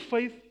use your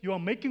faith, you are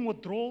making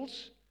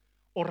withdrawals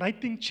or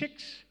writing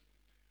checks.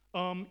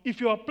 If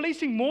you are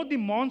placing more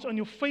demands on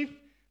your faith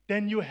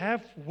than you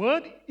have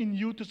word in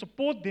you to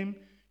support them,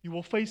 you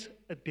will face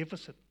a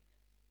deficit.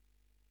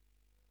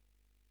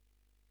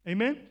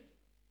 Amen?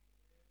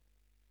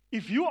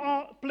 If you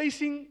are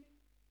placing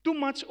too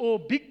much or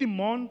big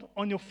demand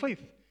on your faith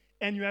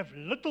and you have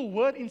little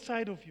word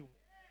inside of you,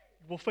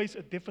 you will face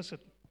a deficit.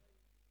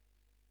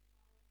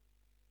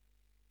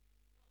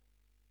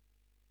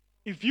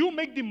 If you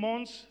make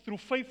demands through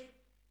faith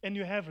and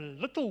you have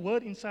little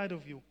word inside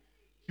of you,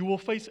 you will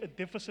face a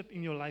deficit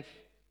in your life.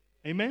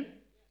 Amen?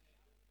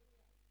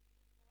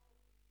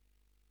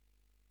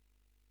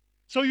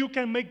 So you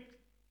can make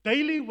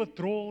daily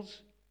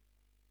withdrawals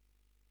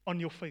on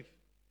your faith.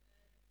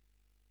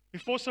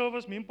 Before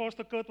service, me and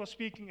Pastor Kurt was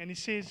speaking, and he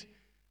says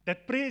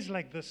that prayer is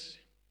like this.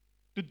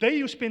 Today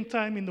you spend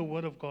time in the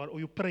Word of God, or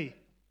you pray.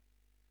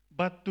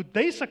 But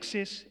today's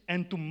success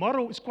and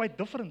tomorrow is quite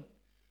different.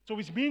 So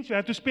it means you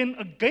have to spend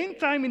again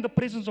time in the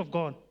presence of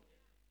God.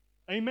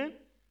 Amen?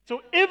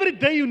 So every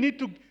day you need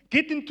to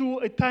get into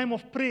a time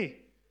of prayer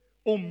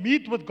or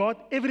meet with God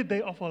every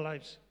day of our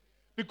lives.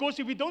 Because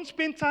if we don't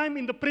spend time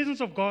in the presence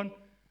of God,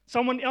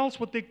 someone else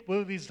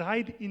will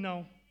reside in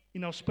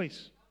our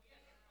space.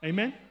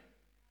 Amen?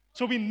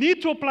 So we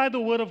need to apply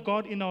the Word of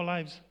God in our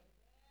lives.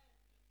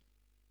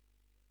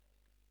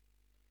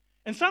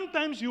 And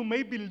sometimes you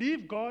may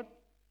believe God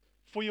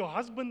for your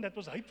husband that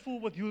was hateful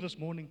with you this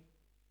morning.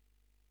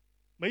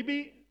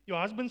 Maybe your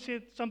husband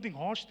said something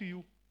harsh to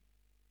you,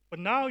 but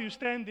now you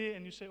stand there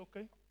and you say,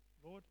 okay,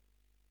 Lord,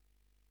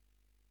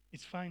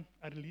 it's fine.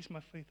 I release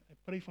my faith. I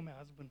pray for my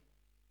husband.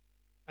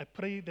 I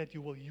pray that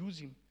you will use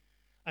him.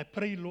 I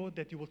pray, Lord,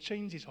 that you will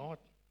change his heart.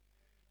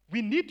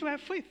 We need to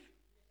have faith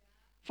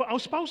for our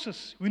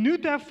spouses. We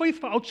need to have faith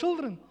for our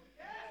children.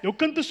 Jou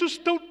kind is so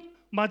stout,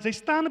 maar sy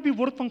staan op die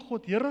woord van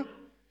God. Here,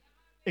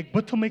 ek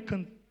bid vir my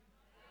kind.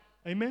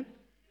 Amen?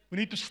 We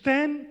need to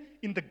stand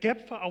in the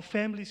gap for our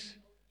families.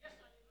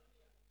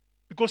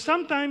 Because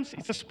sometimes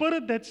it's a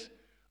spirit that's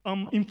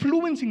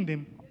influencing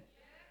them.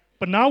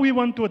 But now we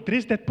want to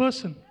address that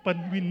person. But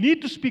we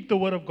need to speak the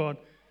word of God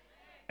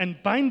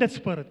and bind that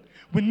spirit.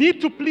 We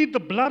need to plead the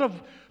blood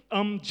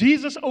of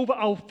Jesus over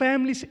our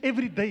families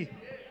every day.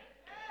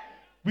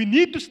 We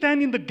need to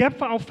stand in the gap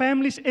for our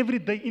families every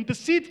day.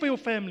 Intercede for your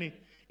family.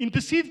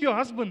 Intercede for your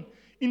husband.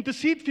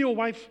 Intercede for your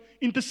wife.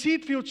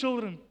 Intercede for your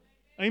children.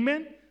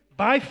 Amen?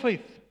 By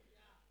faith.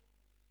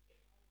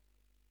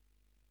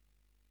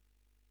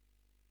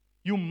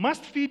 You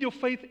must feed your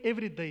faith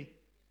every day,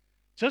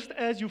 just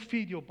as you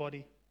feed your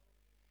body.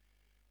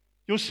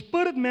 Your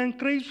spirit man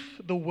craves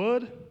the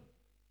word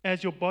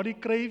as your body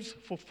craves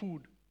for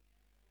food.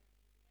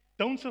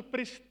 Don't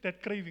suppress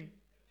that craving.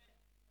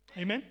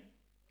 Amen?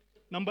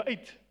 Number 8,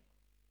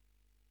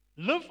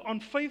 live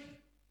on faith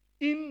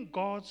in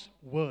God's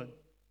word.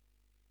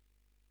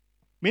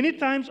 Many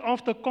times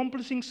after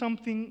accomplishing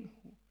something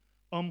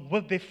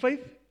with their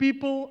faith,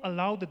 people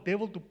allow the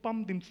devil to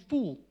pump them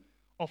full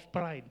of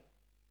pride.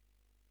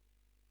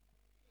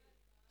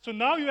 So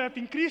now you have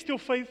increased your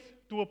faith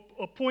to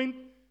a point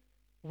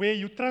where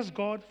you trust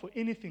God for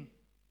anything.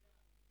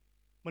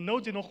 Maar nou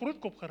het jy nog groot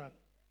kop geraak.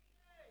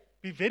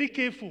 Be very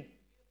careful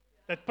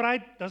that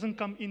pride doesn't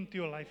come into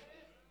your life.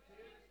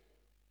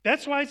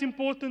 That's why it's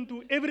important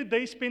to every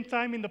day spend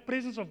time in the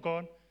presence of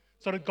God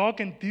so that God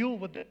can deal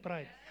with that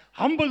pride.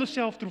 Humble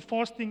yourself through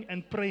fasting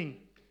and praying.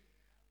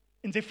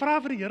 En sy vra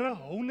vir die Here,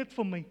 hou net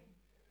vir my.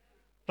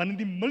 Wanneer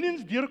die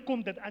millions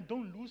deurkom, that I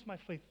don't lose my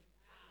faith.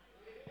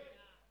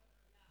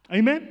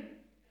 Amen?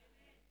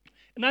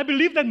 And I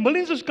believe that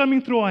millions is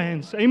coming through our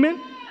hands.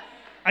 Amen?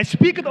 I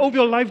speak it over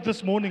your life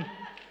this morning.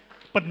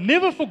 But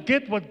never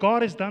forget what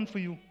God has done for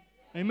you.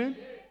 Amen?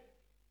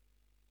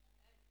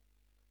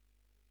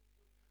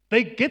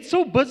 They get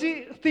so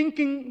busy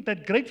thinking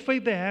that great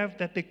faith they have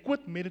that they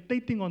quit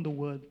meditating on the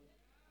word.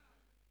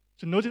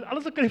 So nou sê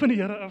alles ek kry van die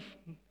Here af.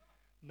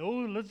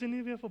 Nou, listen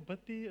nie weer vir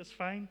bid nie, is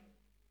fyn.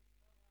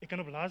 Ek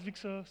kan op laasweek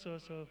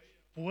se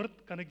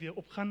woord kan ek weer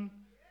opgaan.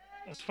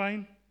 Is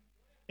fyn.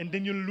 And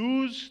then you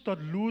start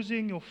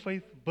losing your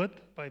faith bit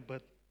by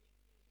bit.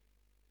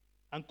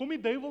 Dan kom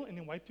die duiwel en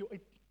hy wipe jou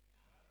uit.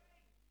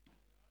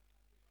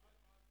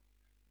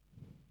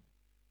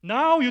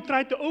 Now you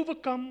try to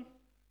overcome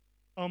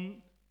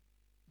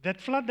that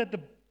flood that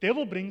the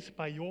devil brings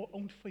by your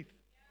own faith.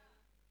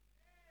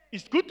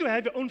 It's good to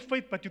have your own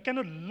faith, but you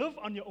cannot live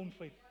on your own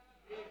faith.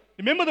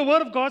 Remember, the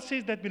Word of God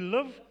says that we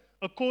live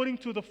according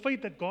to the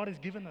faith that God has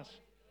given us.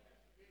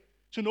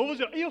 So nou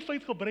is jou eie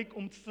faith gebruik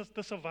om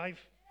te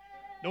survive.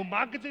 Nou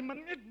maak dit maar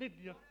net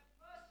weer.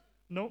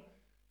 No.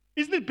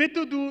 Isn't it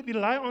better to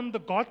rely on the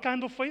God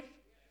kind of faith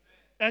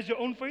as your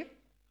own faith?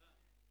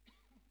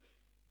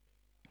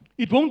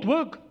 It won't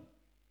work.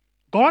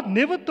 God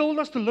never told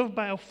us to live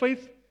by our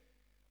faith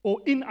or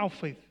in our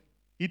faith.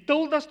 He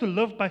told us to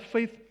live by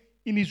faith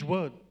in His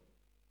Word.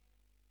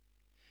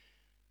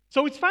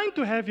 So it's fine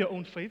to have your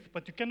own faith,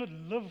 but you cannot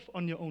live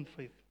on your own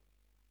faith.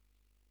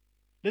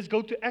 Let's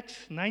go to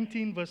Acts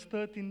 19, verse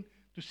 13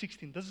 to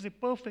 16. This is a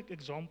perfect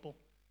example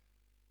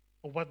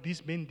of what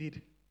these men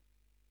did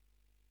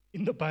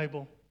in the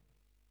Bible.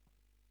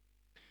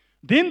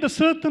 Then the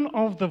certain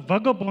of the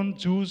vagabond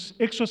Jews,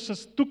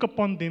 exorcists, took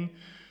upon them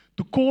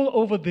to call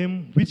over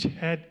them which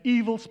had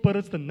evil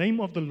spirits the name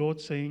of the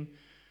Lord, saying,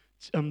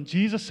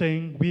 Jesus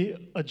saying, we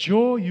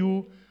adjure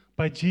you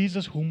by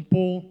Jesus whom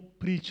Paul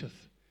preacheth.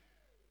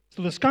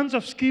 So the sons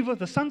of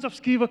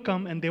Sceva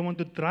come and they want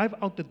to drive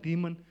out the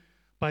demon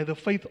by the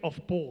faith of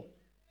Paul.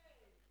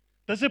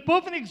 That's a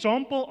perfect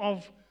example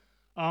of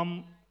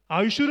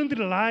how you shouldn't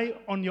rely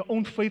on your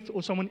own faith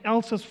or someone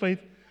else's faith,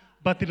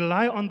 but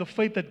rely on the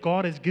faith that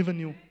God has given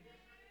you.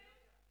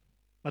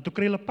 Maar toe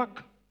kry hulle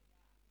pak,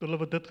 toe hulle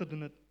wat dit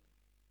gedoen het.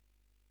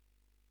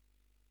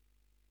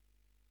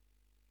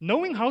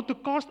 Knowing how to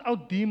cast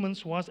out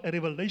demons was a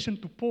revelation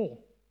to Paul.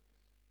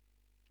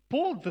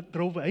 Paul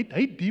hy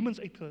het demons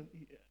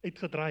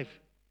uitgedryf.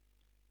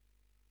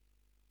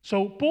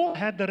 So Paul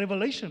had the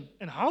revelation.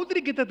 And how did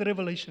he get that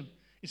revelation?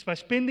 It's by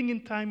spending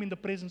in time in the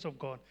presence of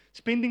God,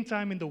 spending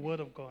time in the Word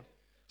of God,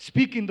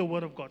 speaking the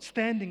Word of God,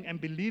 standing and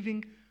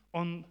believing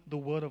on the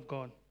Word of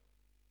God.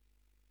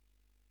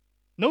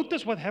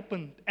 Notice what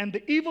happened. And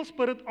the evil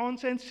spirit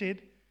answered and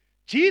said,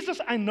 Jesus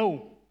I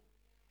know,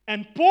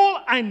 and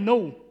Paul I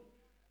know,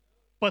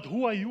 but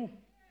who are you?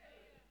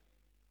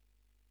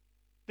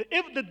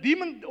 If the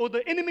demon or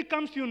the enemy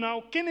comes to you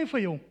now, ken hy vir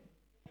jou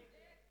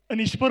in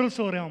die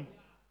spiritual realm?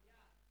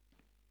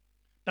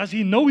 Does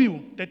he know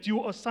you, that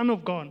you are a son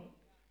of God,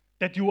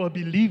 that you are a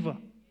believer?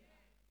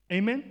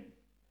 Amen?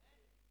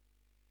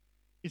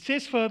 It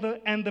says further,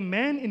 and the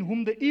man in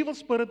whom the evil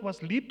spirit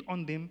was leaped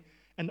on them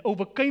and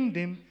overcame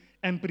them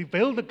and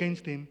prevailed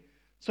against them,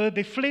 so that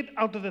they fled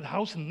out of that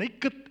house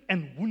naked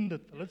and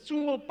wounded. Hulle het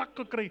soveel pak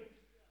gekry,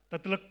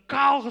 dat hulle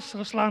kaal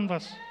geslaan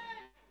was.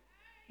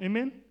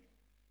 Amen?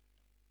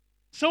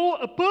 So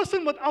a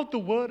person without the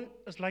word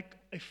is like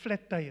a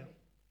flat tire,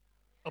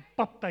 a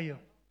pap tire.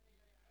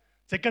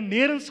 Sy kan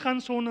nergens gaan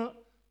sonder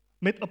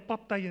met 'n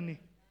pap tire nie.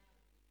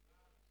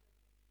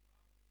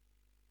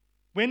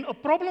 When a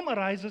problem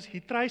arises, he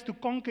tries to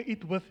conquer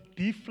it with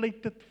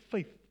deflated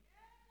faith.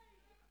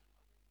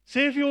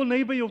 Sê vir jou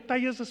neighbor, jou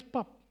tires is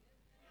pap.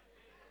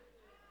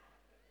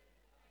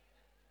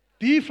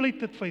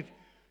 Deflated faith.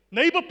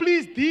 Neighbor,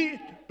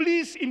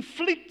 please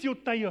inflate your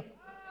tire.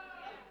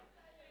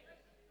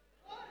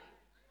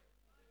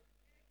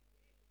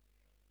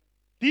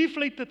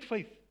 Deflated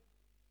faith.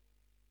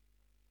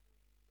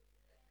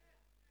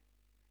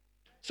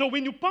 So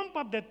when you pump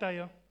up that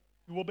tire,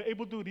 you will be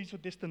able to reach your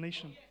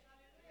destination.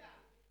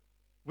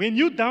 When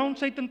you're down,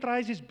 Satan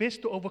tries his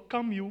best to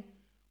overcome you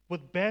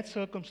with bad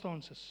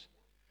circumstances.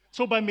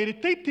 So by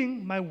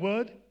meditating my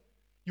word,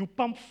 you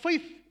pump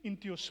faith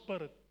into your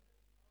spirit.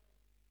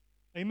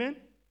 Amen?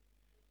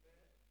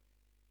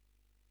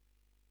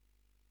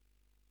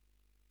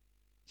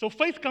 So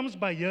faith comes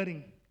by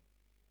hearing.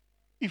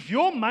 If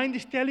your mind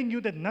is telling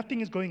you that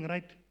nothing is going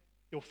right,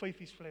 your faith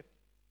is flat.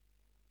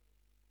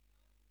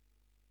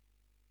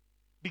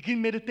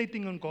 Begin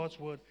meditating on God's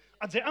word.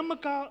 As jy aan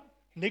mekaar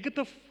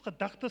negative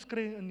gedagtes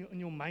kry in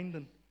your mind,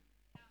 then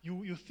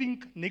you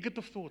think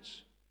negative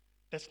thoughts.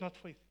 That's not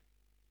faith.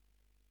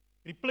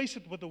 Replace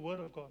it with the word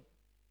of God.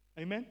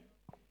 Amen?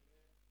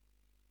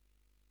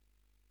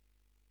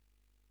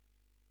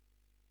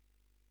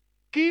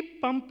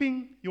 Keep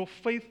pumping your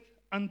faith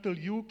until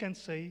you can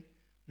say,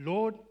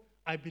 Lord,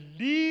 I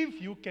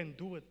believe you can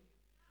do it.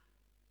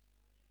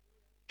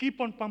 Keep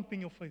on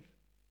pumping your faith.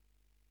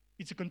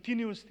 It's a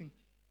continuous thing.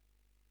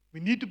 We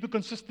need to be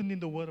consistent in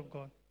the Word of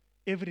God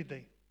every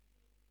day.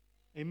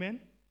 Amen?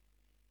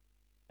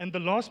 And the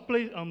last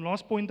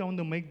point I want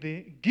to make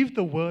there, give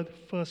the Word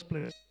first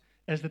place.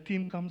 As the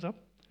team comes up,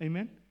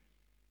 amen?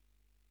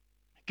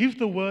 Give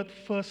the Word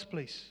first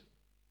place.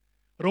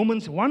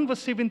 Romans 1 verse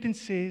 17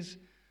 says,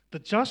 the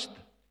just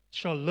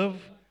shall live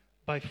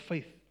by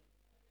faith.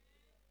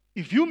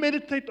 If you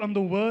meditate on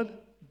the Word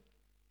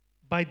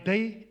by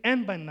day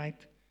and by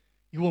night,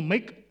 you will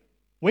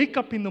wake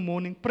up in the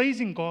morning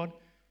praising God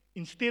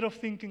instead of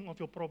thinking of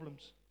your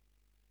problems.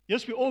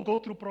 Yes, we all go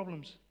through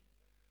problems.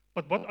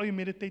 But what are you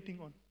meditating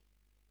on?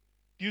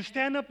 Do you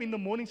stand up in the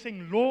morning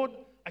saying, Lord,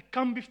 I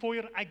come before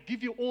you, I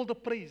give you all the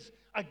praise,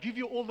 I give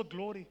you all the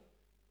glory.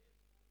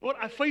 Lord,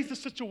 I face the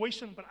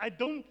situation, but I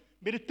don't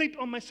meditate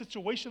on my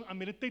situation, I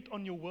meditate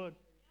on your word.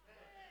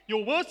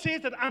 Your word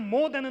says that I'm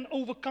more than an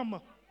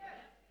overcomer.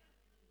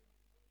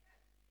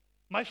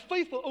 My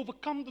faith will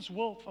overcome this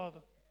world, Father,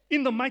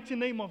 in the mighty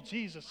name of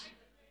Jesus.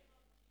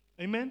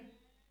 Amen.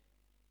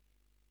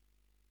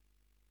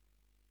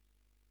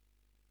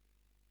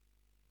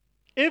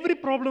 Every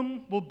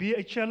problem will be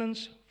a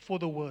challenge for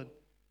the word.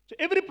 So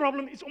every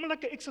problem is almost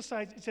like an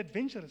exercise. It's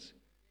adventurous.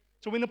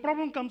 So when the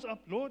problem comes up,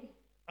 Lord,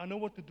 I know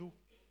what to do.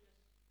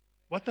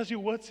 What does your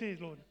word say,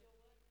 Lord?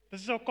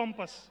 This is our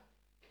compass.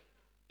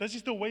 This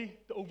is the way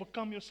to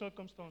overcome your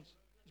circumstance.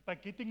 It's by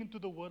getting into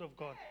the word of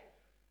God.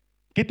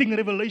 Getting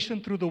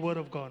revelation through the word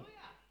of God.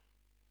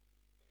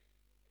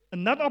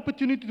 Another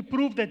opportunity to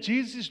prove that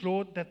Jesus is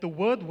Lord, that the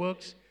word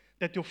works,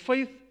 that your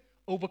faith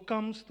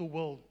overcomes the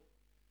world.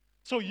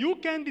 So you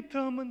can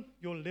determine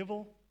your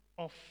level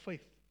of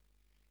faith.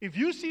 If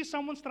you see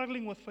someone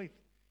struggling with faith,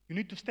 you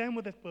need to stand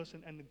with that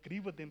person and agree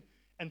with them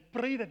and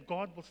pray that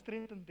God will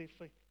strengthen their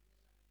faith.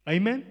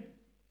 Amen?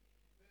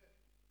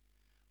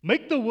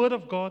 Make the word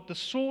of God the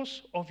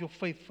source of your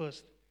faith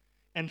first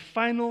and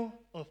final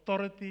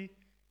authority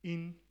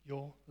in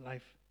your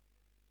life.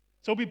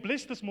 So be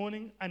blessed this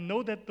morning. I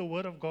know that the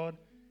word of God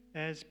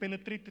has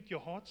penetrated your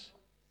hearts.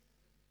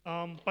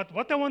 But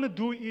what I want to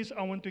do is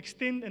I want to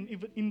extend an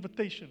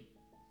invitation.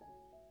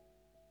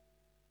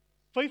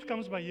 Faith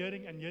comes by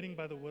hearing and hearing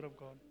by the word of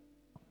God.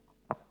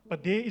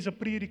 But there is a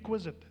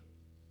prerequisite.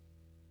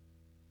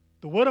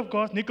 The word of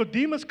God,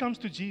 Nicodemus comes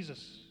to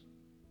Jesus.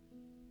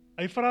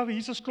 Hy vra wie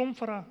Jesus klomp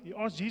vra. He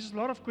asks Jesus a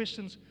lot of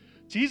questions.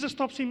 Jesus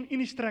stops him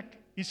in his track.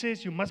 He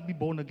says, you must be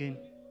born again.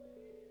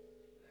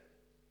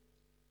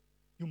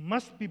 You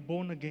must be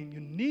born again. You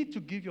need to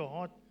give your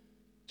heart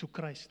to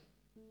Christ.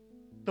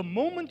 The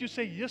moment you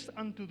say yes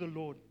unto the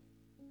Lord,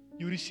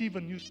 you receive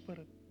a new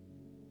spirit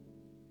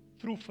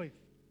through faith.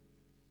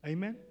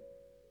 Amen?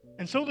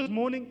 And so this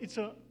morning, it's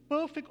a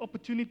perfect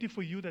opportunity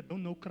for you that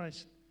don't know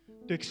Christ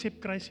to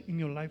accept Christ in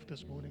your life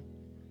this morning.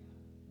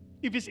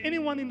 If there's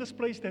anyone in this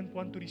place that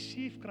want to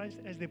receive Christ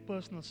as their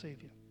personal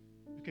Savior,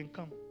 you can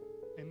come.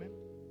 Amen?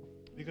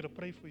 We're going to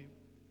pray for you.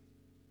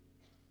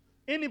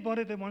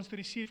 Anybody that wants to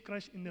receive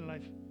Christ in their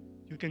life,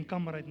 you can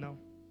come right now.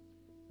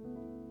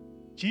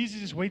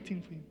 Jesus is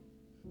waiting for you.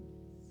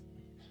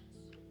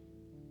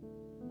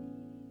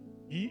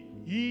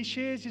 He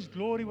shares His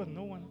glory with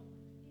no one.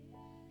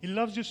 He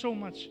loves you so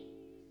much.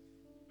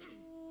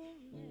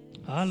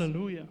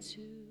 Hallelujah.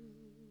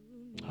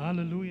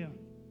 Hallelujah.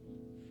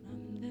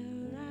 From the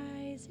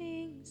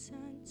rising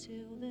sun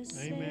till the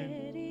Amen.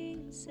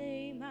 setting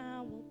same,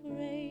 I will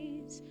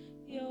praise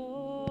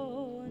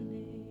your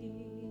name.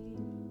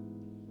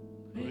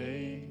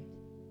 Great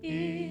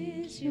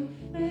Is your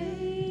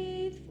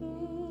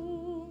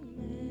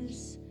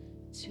faithfulness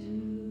to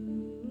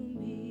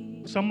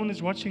me? Someone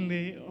is watching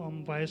there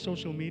via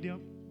social media.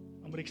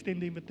 I'm going to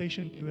extend the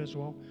invitation to you as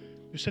well.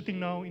 You're sitting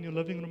now in your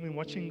living room and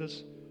watching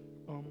this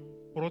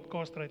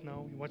broadcast right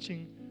now. You're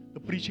watching the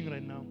preaching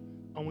right now.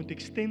 I want to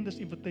extend this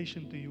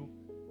invitation to you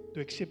to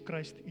accept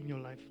Christ in your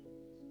life.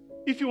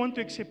 If you want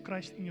to accept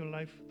Christ in your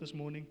life this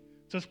morning,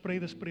 just pray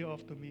this prayer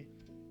after me.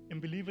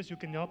 And believers, you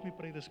can help me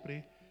pray this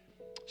prayer.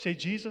 Say,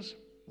 Jesus,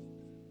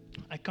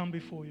 I come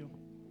before you.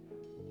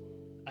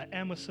 I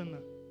am a sinner.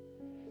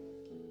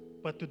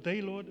 But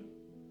today, Lord,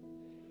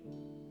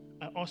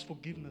 I ask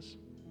forgiveness.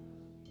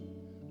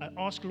 I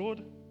ask,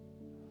 Lord,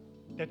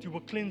 that you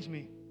will cleanse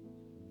me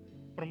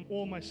from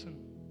all my sin.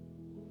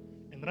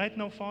 And right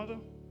now, Father,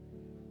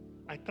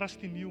 I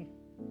trust in you.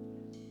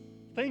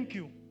 Thank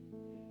you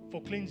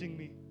for cleansing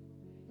me.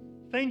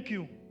 Thank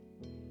you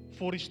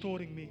for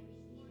restoring me.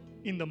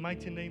 In the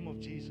mighty name of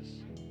Jesus.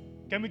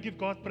 Can we give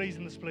God praise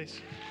in this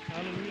place?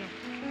 Hallelujah.